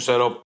new coaching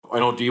setup. I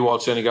know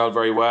Dewald Senegal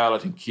very well. I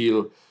think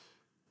he'll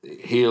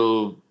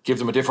give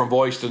them a different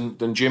voice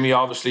than Jimmy,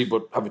 obviously,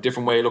 but have a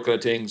different way of looking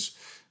at things.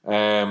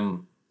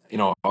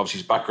 Obviously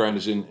his background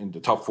is in the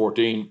top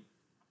 14.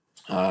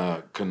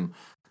 Their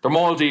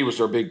Maldi was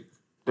their big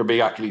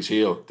Achilles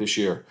heel this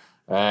year,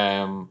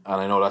 and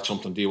I know that's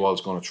something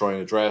Dewald's going to try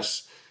and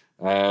address.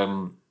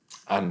 And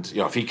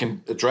if he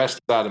can address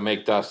that and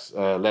make that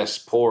less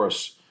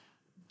porous,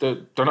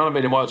 they're not a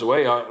million miles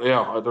away. I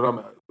don't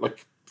know.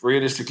 Like,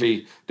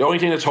 realistically, the only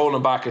thing that's holding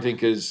them back, I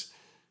think, is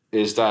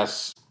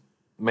that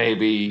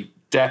maybe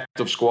depth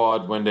of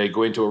squad when they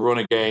go into a run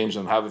of games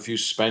and have a few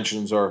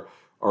suspensions or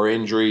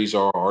injuries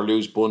or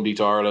lose Bundy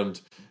to Ireland.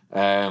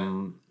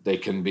 They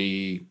can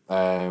be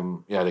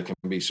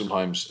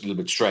sometimes a little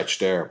bit stretched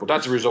there, but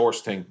that's a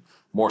resource thing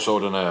more so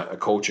than a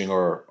coaching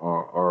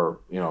or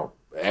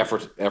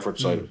effort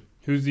side of it.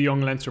 Who's the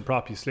young Leinster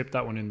prop? You slipped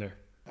that one in there.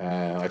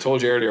 I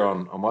told you earlier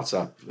on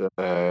WhatsApp.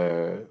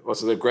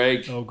 What's it?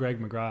 Greg? Oh, Greg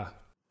McGrath.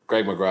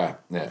 Greg McGrath.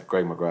 Yeah,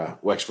 Greg McGrath.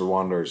 Wexford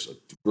Wanderers.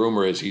 The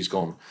rumour is he's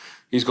going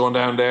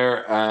down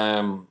there.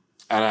 And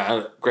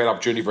a great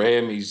opportunity for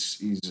him.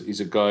 He's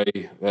a guy,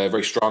 a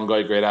very strong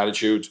guy, great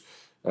attitude.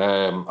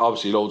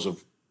 Obviously, loads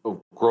of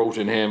growth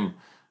in him,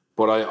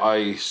 but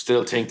I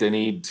still think they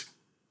need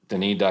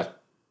that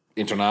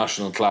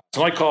international class.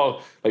 And I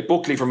call, like,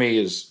 Buckley for me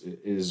is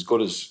as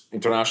good as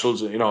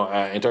internationals.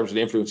 In terms of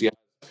the influence he has.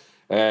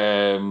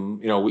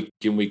 Week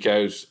in, week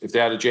out. If they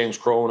had a James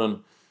Cronin,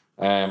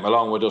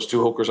 along with those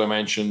 2 hookers I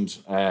mentioned,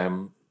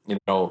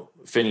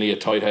 Finlay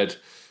at tight head.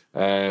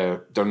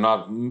 They're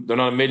not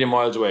a million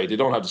miles away. They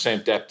don't have the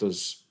same depth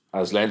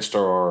as Leinster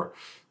or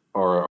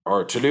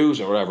Toulouse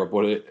or whatever,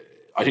 but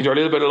I think they're a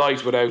little bit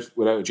light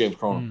without James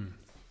Cronin.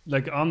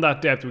 Like, on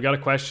that depth, we got a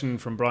question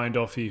from Brian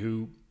Duffy,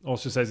 who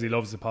also says he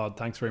loves the pod.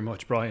 Thanks very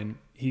much, Brian.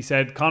 He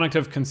said Connacht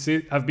have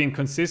been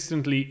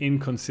consistently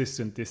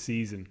inconsistent this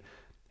season.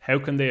 How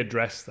can they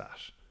address that?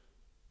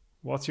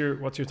 What's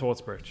your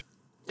thoughts, Birch?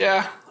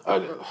 Yeah,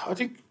 I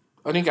think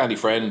Andy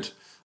Friend.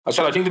 I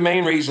think the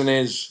main reason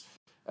is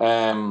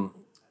the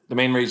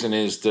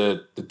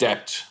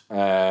depth.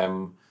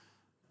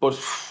 But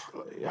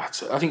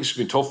I think it's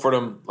been tough for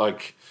them.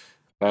 Like,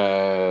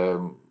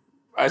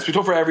 it's been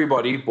tough for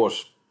everybody, but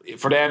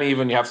for them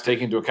even, you have to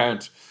take into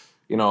account,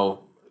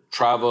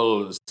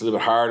 travel is a little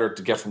bit harder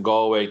to get from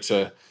Galway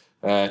to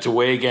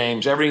away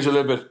games. Everything's a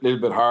little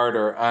bit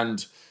harder,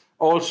 and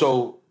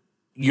also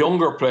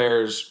younger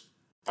players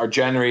are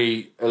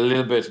generally a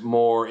little bit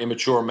more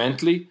immature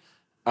mentally.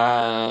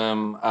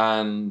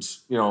 And,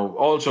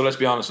 also, let's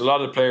be honest, a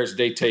lot of the players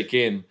they take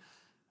in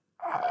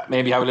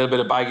maybe have a little bit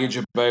of baggage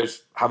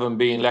about having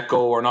been let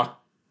go or not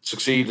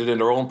succeeded in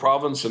their own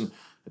province. And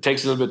it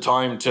takes a little bit of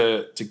time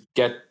to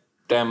get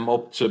them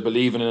up to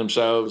believing in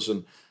themselves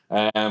and,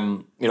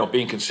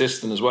 being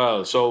consistent as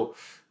well. So,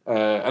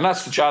 and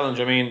that's the challenge.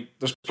 I mean,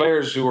 there's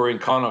players who are in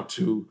Connacht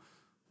who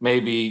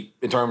maybe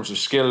in terms of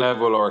skill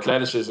level or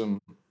athleticism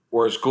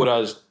were as good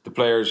as the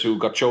players who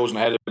got chosen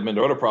ahead of them in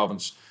their other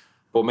province.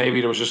 But maybe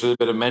there was just a little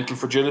bit of mental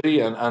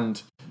fragility,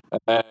 and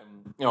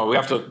we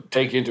have to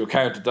take into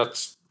account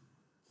that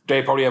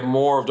they probably have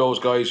more of those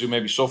guys who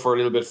maybe suffer a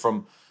little bit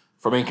from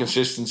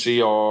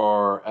inconsistency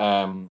or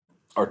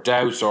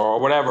doubt or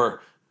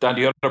whatever than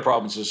the other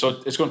provinces.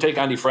 So it's going to take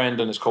Andy Friend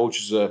and his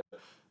coaches a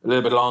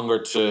little bit longer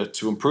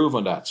to improve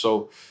on that.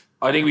 So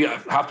I think we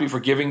have to be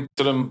forgiving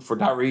to them for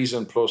that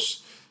reason,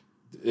 plus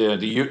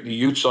the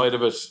youth side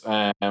of it,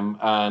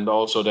 and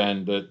also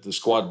then the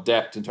squad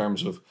depth in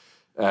terms of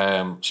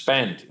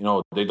spend.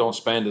 They don't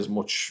spend as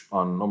much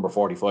on number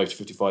 45 to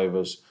 55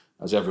 as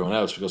everyone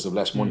else because of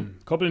less money.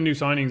 A couple of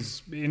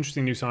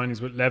interesting new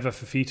signings with Leva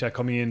Fafita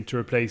coming in to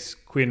replace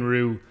Quinn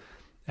Rue,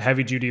 a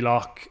heavy-duty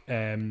lock,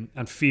 and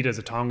Fafita is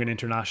a Tongan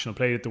international,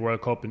 played at the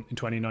World Cup in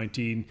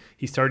 2019.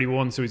 He's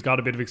 31, so he's got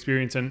a bit of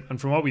experience,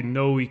 and from what we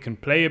know, he can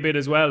play a bit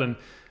as well, and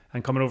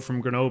coming over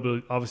from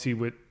Grenoble, obviously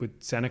with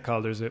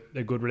Senecal, there's a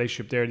good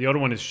relationship there. The other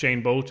one is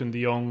Shane Bolton, the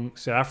young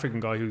South African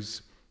guy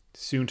who's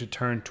soon to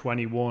turn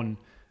 21,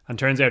 and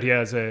turns out he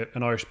has an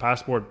Irish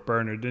passport,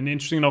 Bernard. An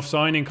interesting enough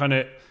signing, kind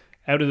of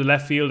out of the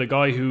left field, a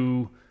guy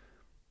who,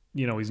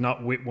 he's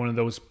not with one of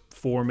those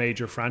 4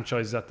 major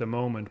franchises at the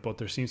moment, but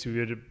there seems to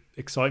be a bit of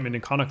excitement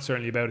in Connacht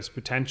certainly about his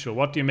potential.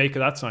 What do you make of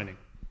that signing?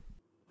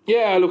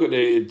 Yeah, look at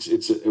it.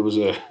 It was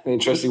an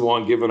interesting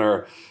one given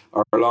our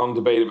long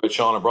debate about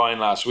Sean O'Brien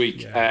last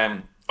week.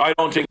 Yeah. I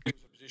don't think it's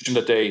a position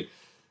that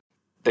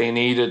they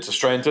needed to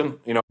strengthen.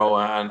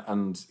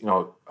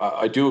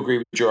 I do agree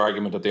with your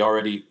argument that they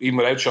already, even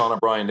without Sean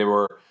O'Brien, they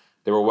were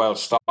well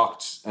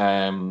stocked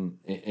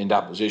in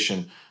that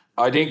position.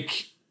 I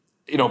think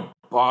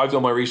I've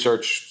done my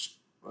research,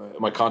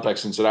 my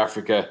contacts in South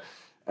Africa.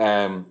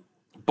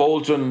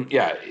 Bolton,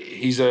 yeah,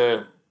 he's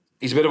a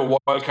bit of a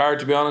wild card,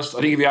 to be honest.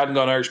 I think if he hadn't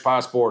got an Irish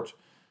passport,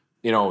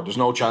 there's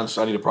no chance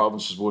any of the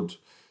provinces would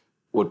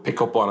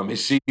pick up on him.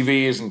 His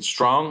CV isn't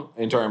strong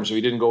in terms of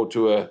he didn't go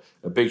to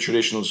a big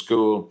traditional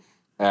school.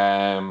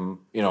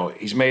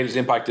 He's made his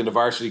impact in the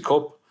Varsity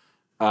Cup,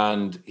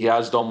 and he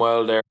has done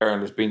well there.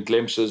 And there's been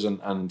glimpses,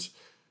 and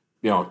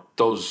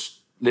those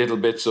little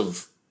bits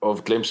of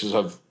glimpses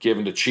have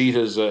given the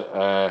Cheetahs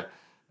the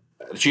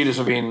Cheetahs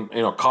have been,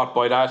 caught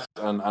by that,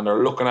 and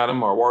they're looking at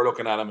him, or were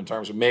looking at him in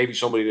terms of maybe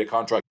somebody they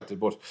contracted.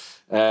 But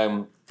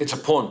it's a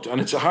punt,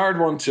 and it's a hard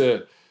one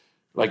to,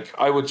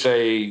 I would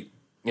say,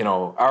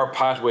 our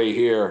pathway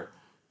here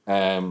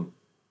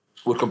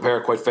would compare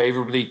quite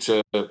favourably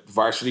to the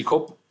Varsity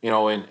Cup,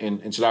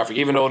 in South Africa,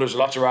 even though there's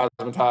lots of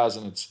razzmatazz,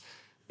 and it's,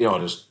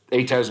 there's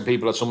 8,000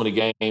 people at some of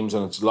the games,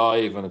 and it's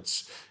live, and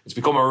it's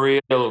become a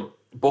real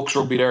Bucks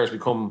rugby there. It's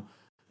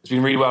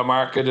been really well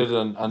marketed,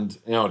 and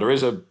there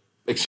is a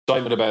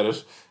excitement about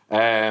it,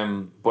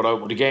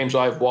 but the games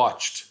I've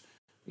watched,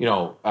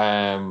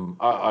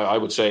 I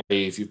would say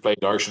if you've played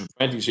Irish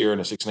Under-20s here in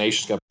a Six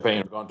Nations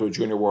campaign or gone to a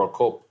Junior World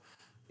Cup,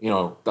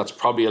 that's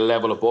probably a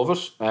level above it.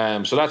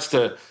 So that's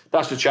the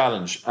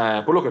challenge.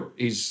 But look,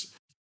 he's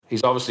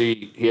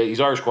obviously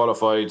he's Irish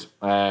qualified.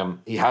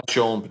 He has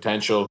shown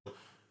potential.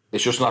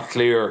 It's just not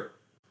clear,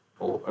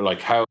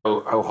 how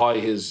high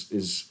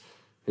his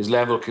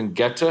level can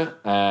get to.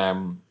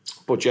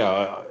 But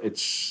yeah,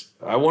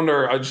 I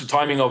wonder, just the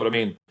timing of it. I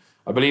mean,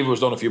 I believe it was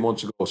done a few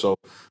months ago, so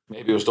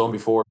maybe it was done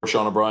before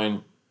Sean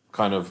O'Brien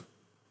kind of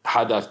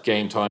had that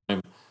game time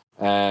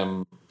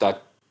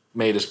that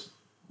made us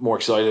more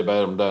excited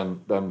about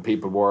him than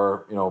people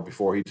were,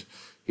 before he'd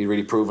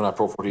really proven at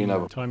Pro 14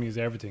 level. Timing is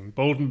everything.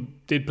 Bolton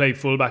did play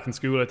fullback in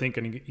school, I think,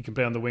 and he can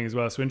play on the wing as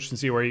well. So interesting to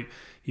see where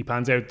he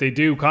pans out.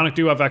 Connacht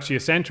do have actually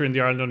a centre in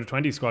the Ireland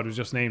Under-20 squad who's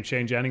just named.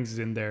 Shane Jennings is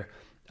in there,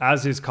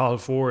 as is Cathal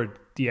Ford,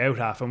 the out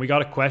half. And we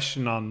got a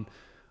question on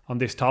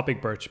this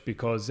topic, Birch,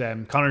 because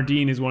Conor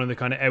Dean is one of the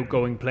kind of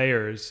outgoing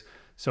players.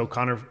 So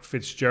Conor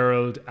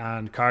Fitzgerald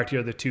and Carty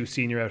are the 2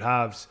 senior out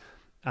halves,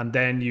 and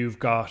then you've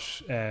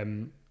got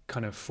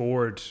kind of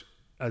Ford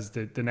as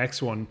the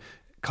next one.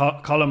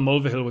 Colin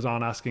Mulvihill was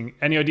on asking,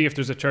 any idea if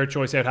there's a third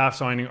choice out half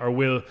signing, or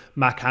will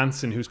Mac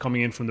Hansen, who's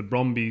coming in from the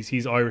Brumbies,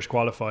 he's Irish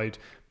qualified,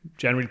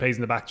 generally plays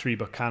in the back 3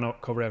 but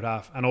cannot cover out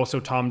half, and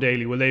also Tom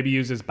Daly, will they be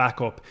used as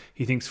backup?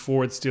 He thinks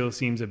Ford still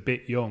seems a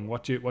bit young.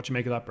 What do you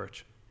make of that,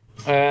 Birch?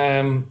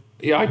 Yeah,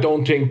 I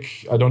don't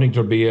think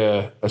there'll be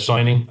a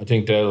signing. I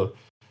think they'll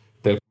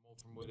come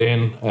from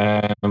within,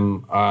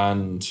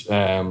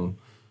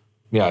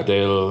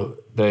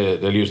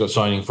 they'll use that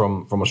signing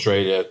from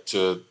Australia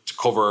to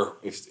cover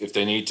if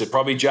they need to.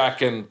 Probably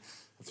Jack and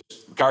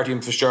Carty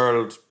and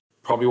Fitzgerald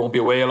probably won't be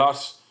away a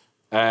lot.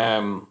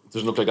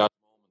 Doesn't look like that at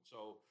the moment.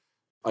 So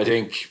I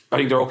think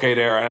they're okay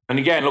there. And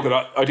again, look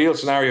at ideal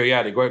scenario.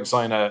 Yeah, they go out and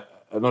sign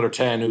another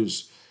 10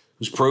 who's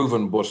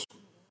proven, but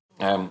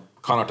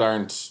Connacht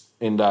aren't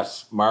in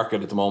that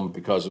market at the moment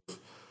because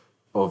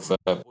of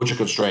budget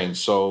constraints.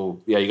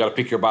 So yeah, you got to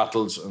pick your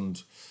battles.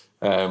 And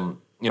I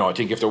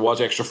think if there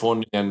was extra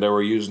funding and they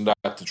were using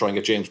that to try and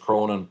get James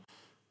Cronin,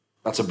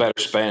 that's a better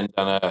spend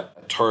than a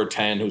third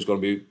 10 who's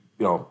going to be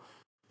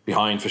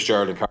behind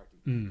Fitzgerald and Carty.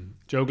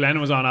 Joe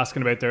Glennon was on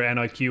asking about their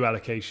NIQ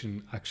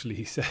allocation. Actually,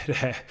 he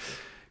said,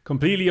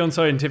 completely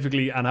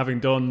unscientifically and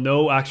having done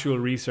no actual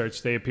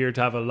research, they appear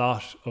to have a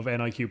lot of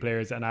NIQ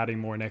players and adding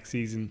more next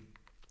season.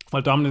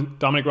 Well,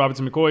 Dominic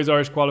Robertson-McCoy is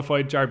Irish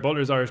qualified. Jared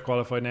Butler's Irish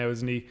qualified now,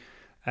 isn't he?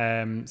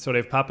 So they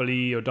have Papa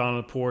Lee,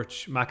 O'Donnell,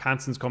 Porch. Mac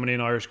Hansen's coming in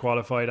Irish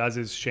qualified, as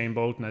is Shane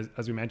Bolton,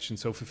 as we mentioned.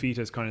 So Fafita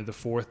is kind of the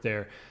fourth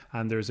there,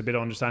 and there's a bit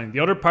of understanding. The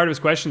other part of his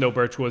question, though,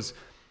 Birch, was,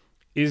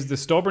 is the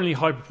stubbornly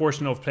high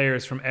proportion of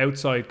players from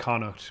outside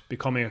Connacht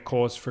becoming a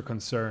cause for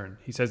concern?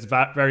 He says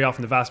very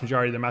often the vast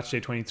majority of their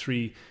matchday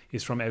 23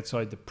 is from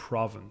outside the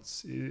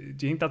province. Do you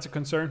think that's a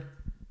concern?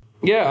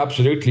 Yeah,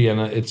 absolutely. And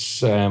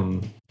it's,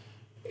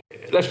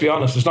 let's be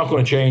honest, it's not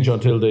going to change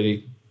until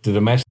the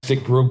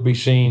domestic rugby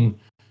scene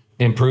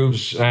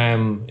improves,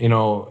 in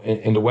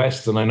the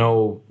West. And I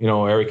know,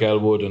 Eric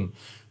Elwood and,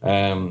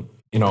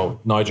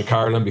 Nigel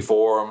Carlin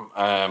before him,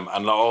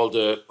 and all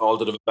the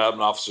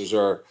development officers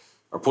are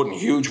putting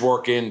huge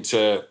work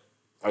into,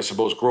 I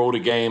suppose, grow the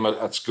game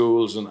at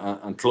schools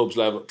and club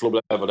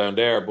level down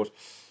there. But,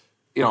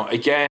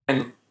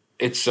 again,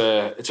 it's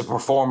a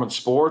performance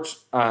sport,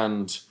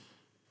 and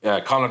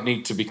Connacht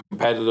need to be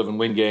competitive and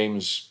win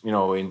games,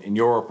 in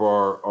Europe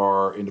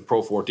or in the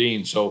Pro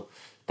 14. So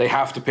they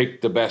have to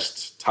pick the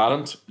best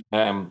talent.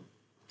 And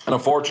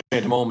unfortunately,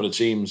 at the moment, it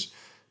seems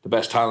the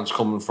best talent's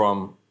coming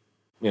from,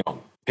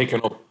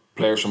 picking up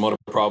players from other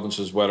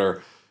provinces,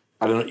 whether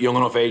at a young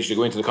enough age to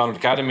go into the Connacht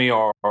Academy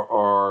or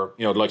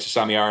the likes of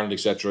Sammy Ireland,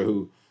 etc.,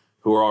 who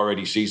are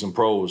already seasoned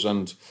pros.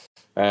 And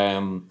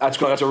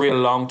that's a real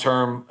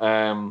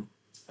long-term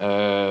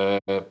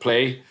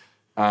play.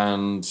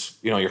 And,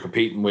 you're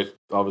competing with,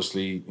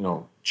 obviously,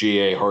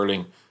 GA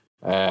hurling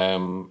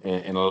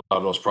in a lot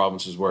of those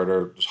provinces where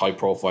there's high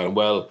profile and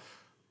well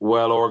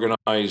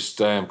organised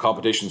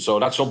competition. So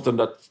that's something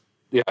that,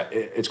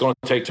 it's going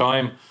to take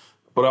time.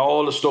 But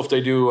all the stuff they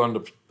do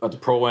at the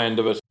pro end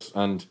of it,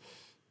 and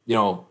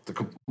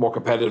the more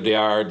competitive they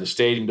are, the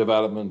stadium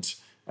development,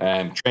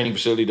 training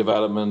facility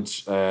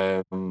development,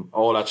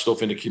 all that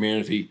stuff in the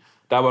community,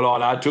 that will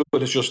all add to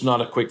it. It's just not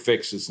a quick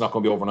fix. It's not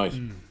going to be overnight.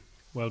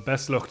 Well,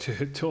 best luck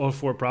to all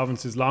four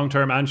provinces.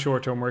 Long-term and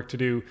short-term work to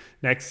do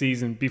next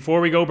season. Before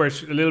we go,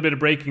 Bert, a little bit of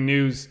breaking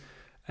news.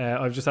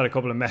 I've just had a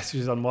couple of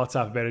messages on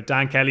WhatsApp about it.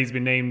 Dan Kelly's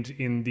been named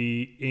in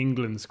the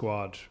England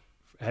squad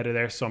ahead of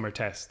their summer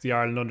test, the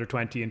Ireland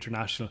Under-20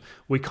 International.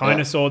 We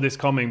kind of saw this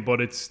coming, but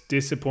it's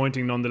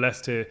disappointing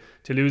nonetheless to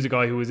lose a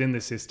guy who was in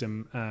the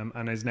system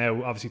and is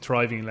now obviously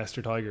thriving in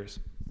Leicester Tigers.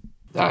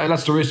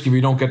 That's the risk if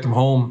you don't get them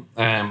home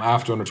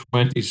after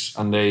Under-20s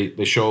and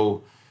they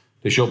show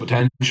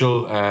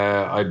potential.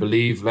 I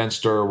believe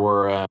Leinster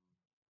were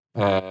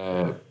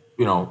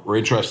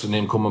interested in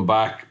him coming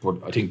back,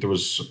 but I think there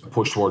was a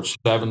push towards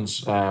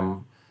sevens. I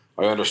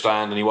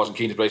understand, and he wasn't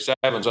keen to play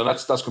sevens, and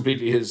that's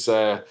completely his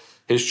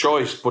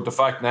choice. But the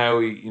fact now,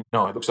 it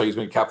looks like he's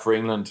been capped for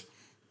England.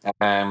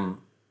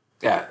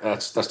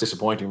 That's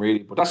disappointing, really.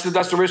 But that's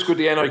the risk with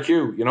the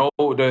NIQ.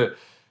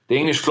 The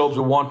English clubs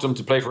will want them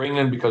to play for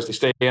England because they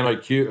stay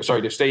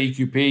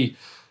EQP,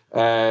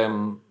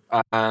 and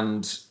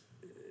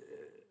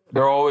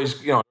they're always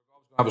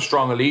have a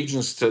strong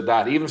allegiance to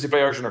that. Even if they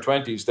play Irish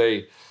Under-20s,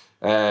 they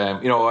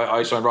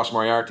I signed Ross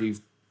Moriarty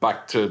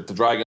back to the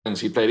Dragons.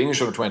 He played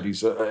English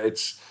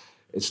Under-20s.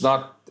 It's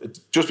not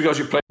just because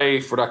you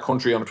play for that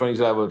country on the 20s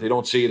level, they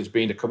don't see it as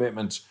being a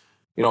commitment.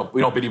 We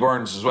know Billy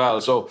Burns as well.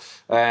 So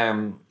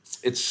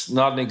it's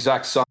not an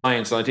exact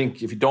science. And I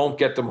think if you don't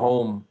get them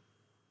home,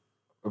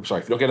 if you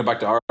don't get them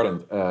back to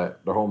Ireland,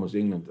 their home is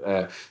England.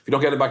 If you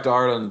don't get them back to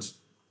Ireland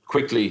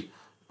quickly,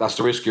 that's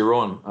the risk you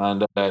run.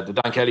 And the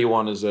Dan Kelly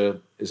one is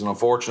an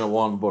unfortunate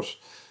one. But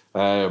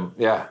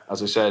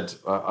as I said,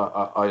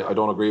 I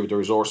don't agree with the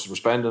resources we're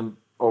spending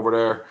over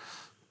there.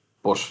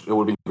 But it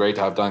would be great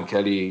to have Dan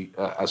Kelly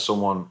as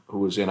someone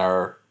who is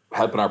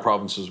helping our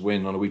provinces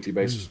win on a weekly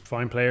basis.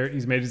 Fine player.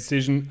 He's made a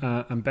decision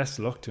and best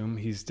of luck to him.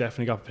 He's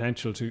definitely got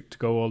potential to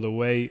go all the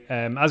way.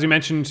 As we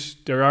mentioned,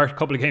 there are a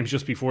couple of games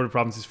just before the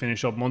provinces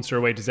finish up. Munster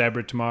away to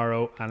Zebre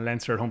tomorrow and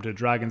Leinster at home to the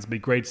Dragons. It'll be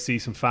great to see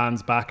some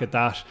fans back at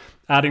that,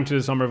 adding to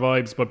the summer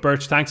vibes. But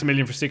Birch, thanks a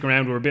million for sticking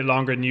around. We're a bit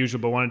longer than usual,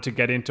 but wanted to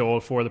get into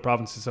all four of the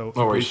provinces, so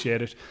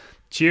appreciate it.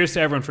 Cheers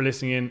to everyone for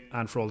listening in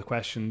and for all the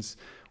questions.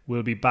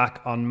 We'll be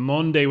back on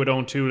Monday with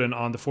Owen Toolan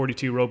on the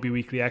 42 Rugby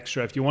Weekly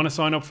Extra. If you want to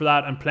sign up for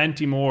that and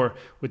plenty more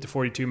with the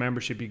 42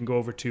 membership, you can go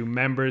over to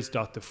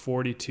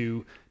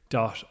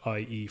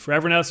members.the42.ie. For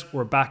everyone else,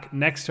 we're back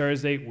next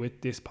Thursday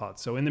with this pod.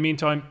 So in the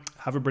meantime,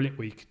 have a brilliant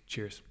week.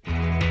 Cheers.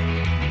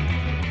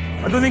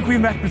 I don't think we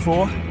met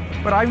before,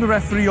 but I'm the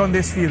referee on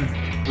this field.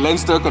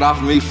 Leinster could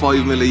offer me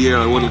 $5 million a year,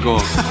 I wouldn't go.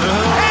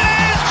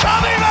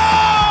 Tommy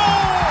Lowe!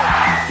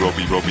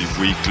 Robbie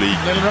Weekly.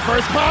 Little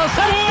reverse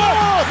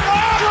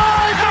pass.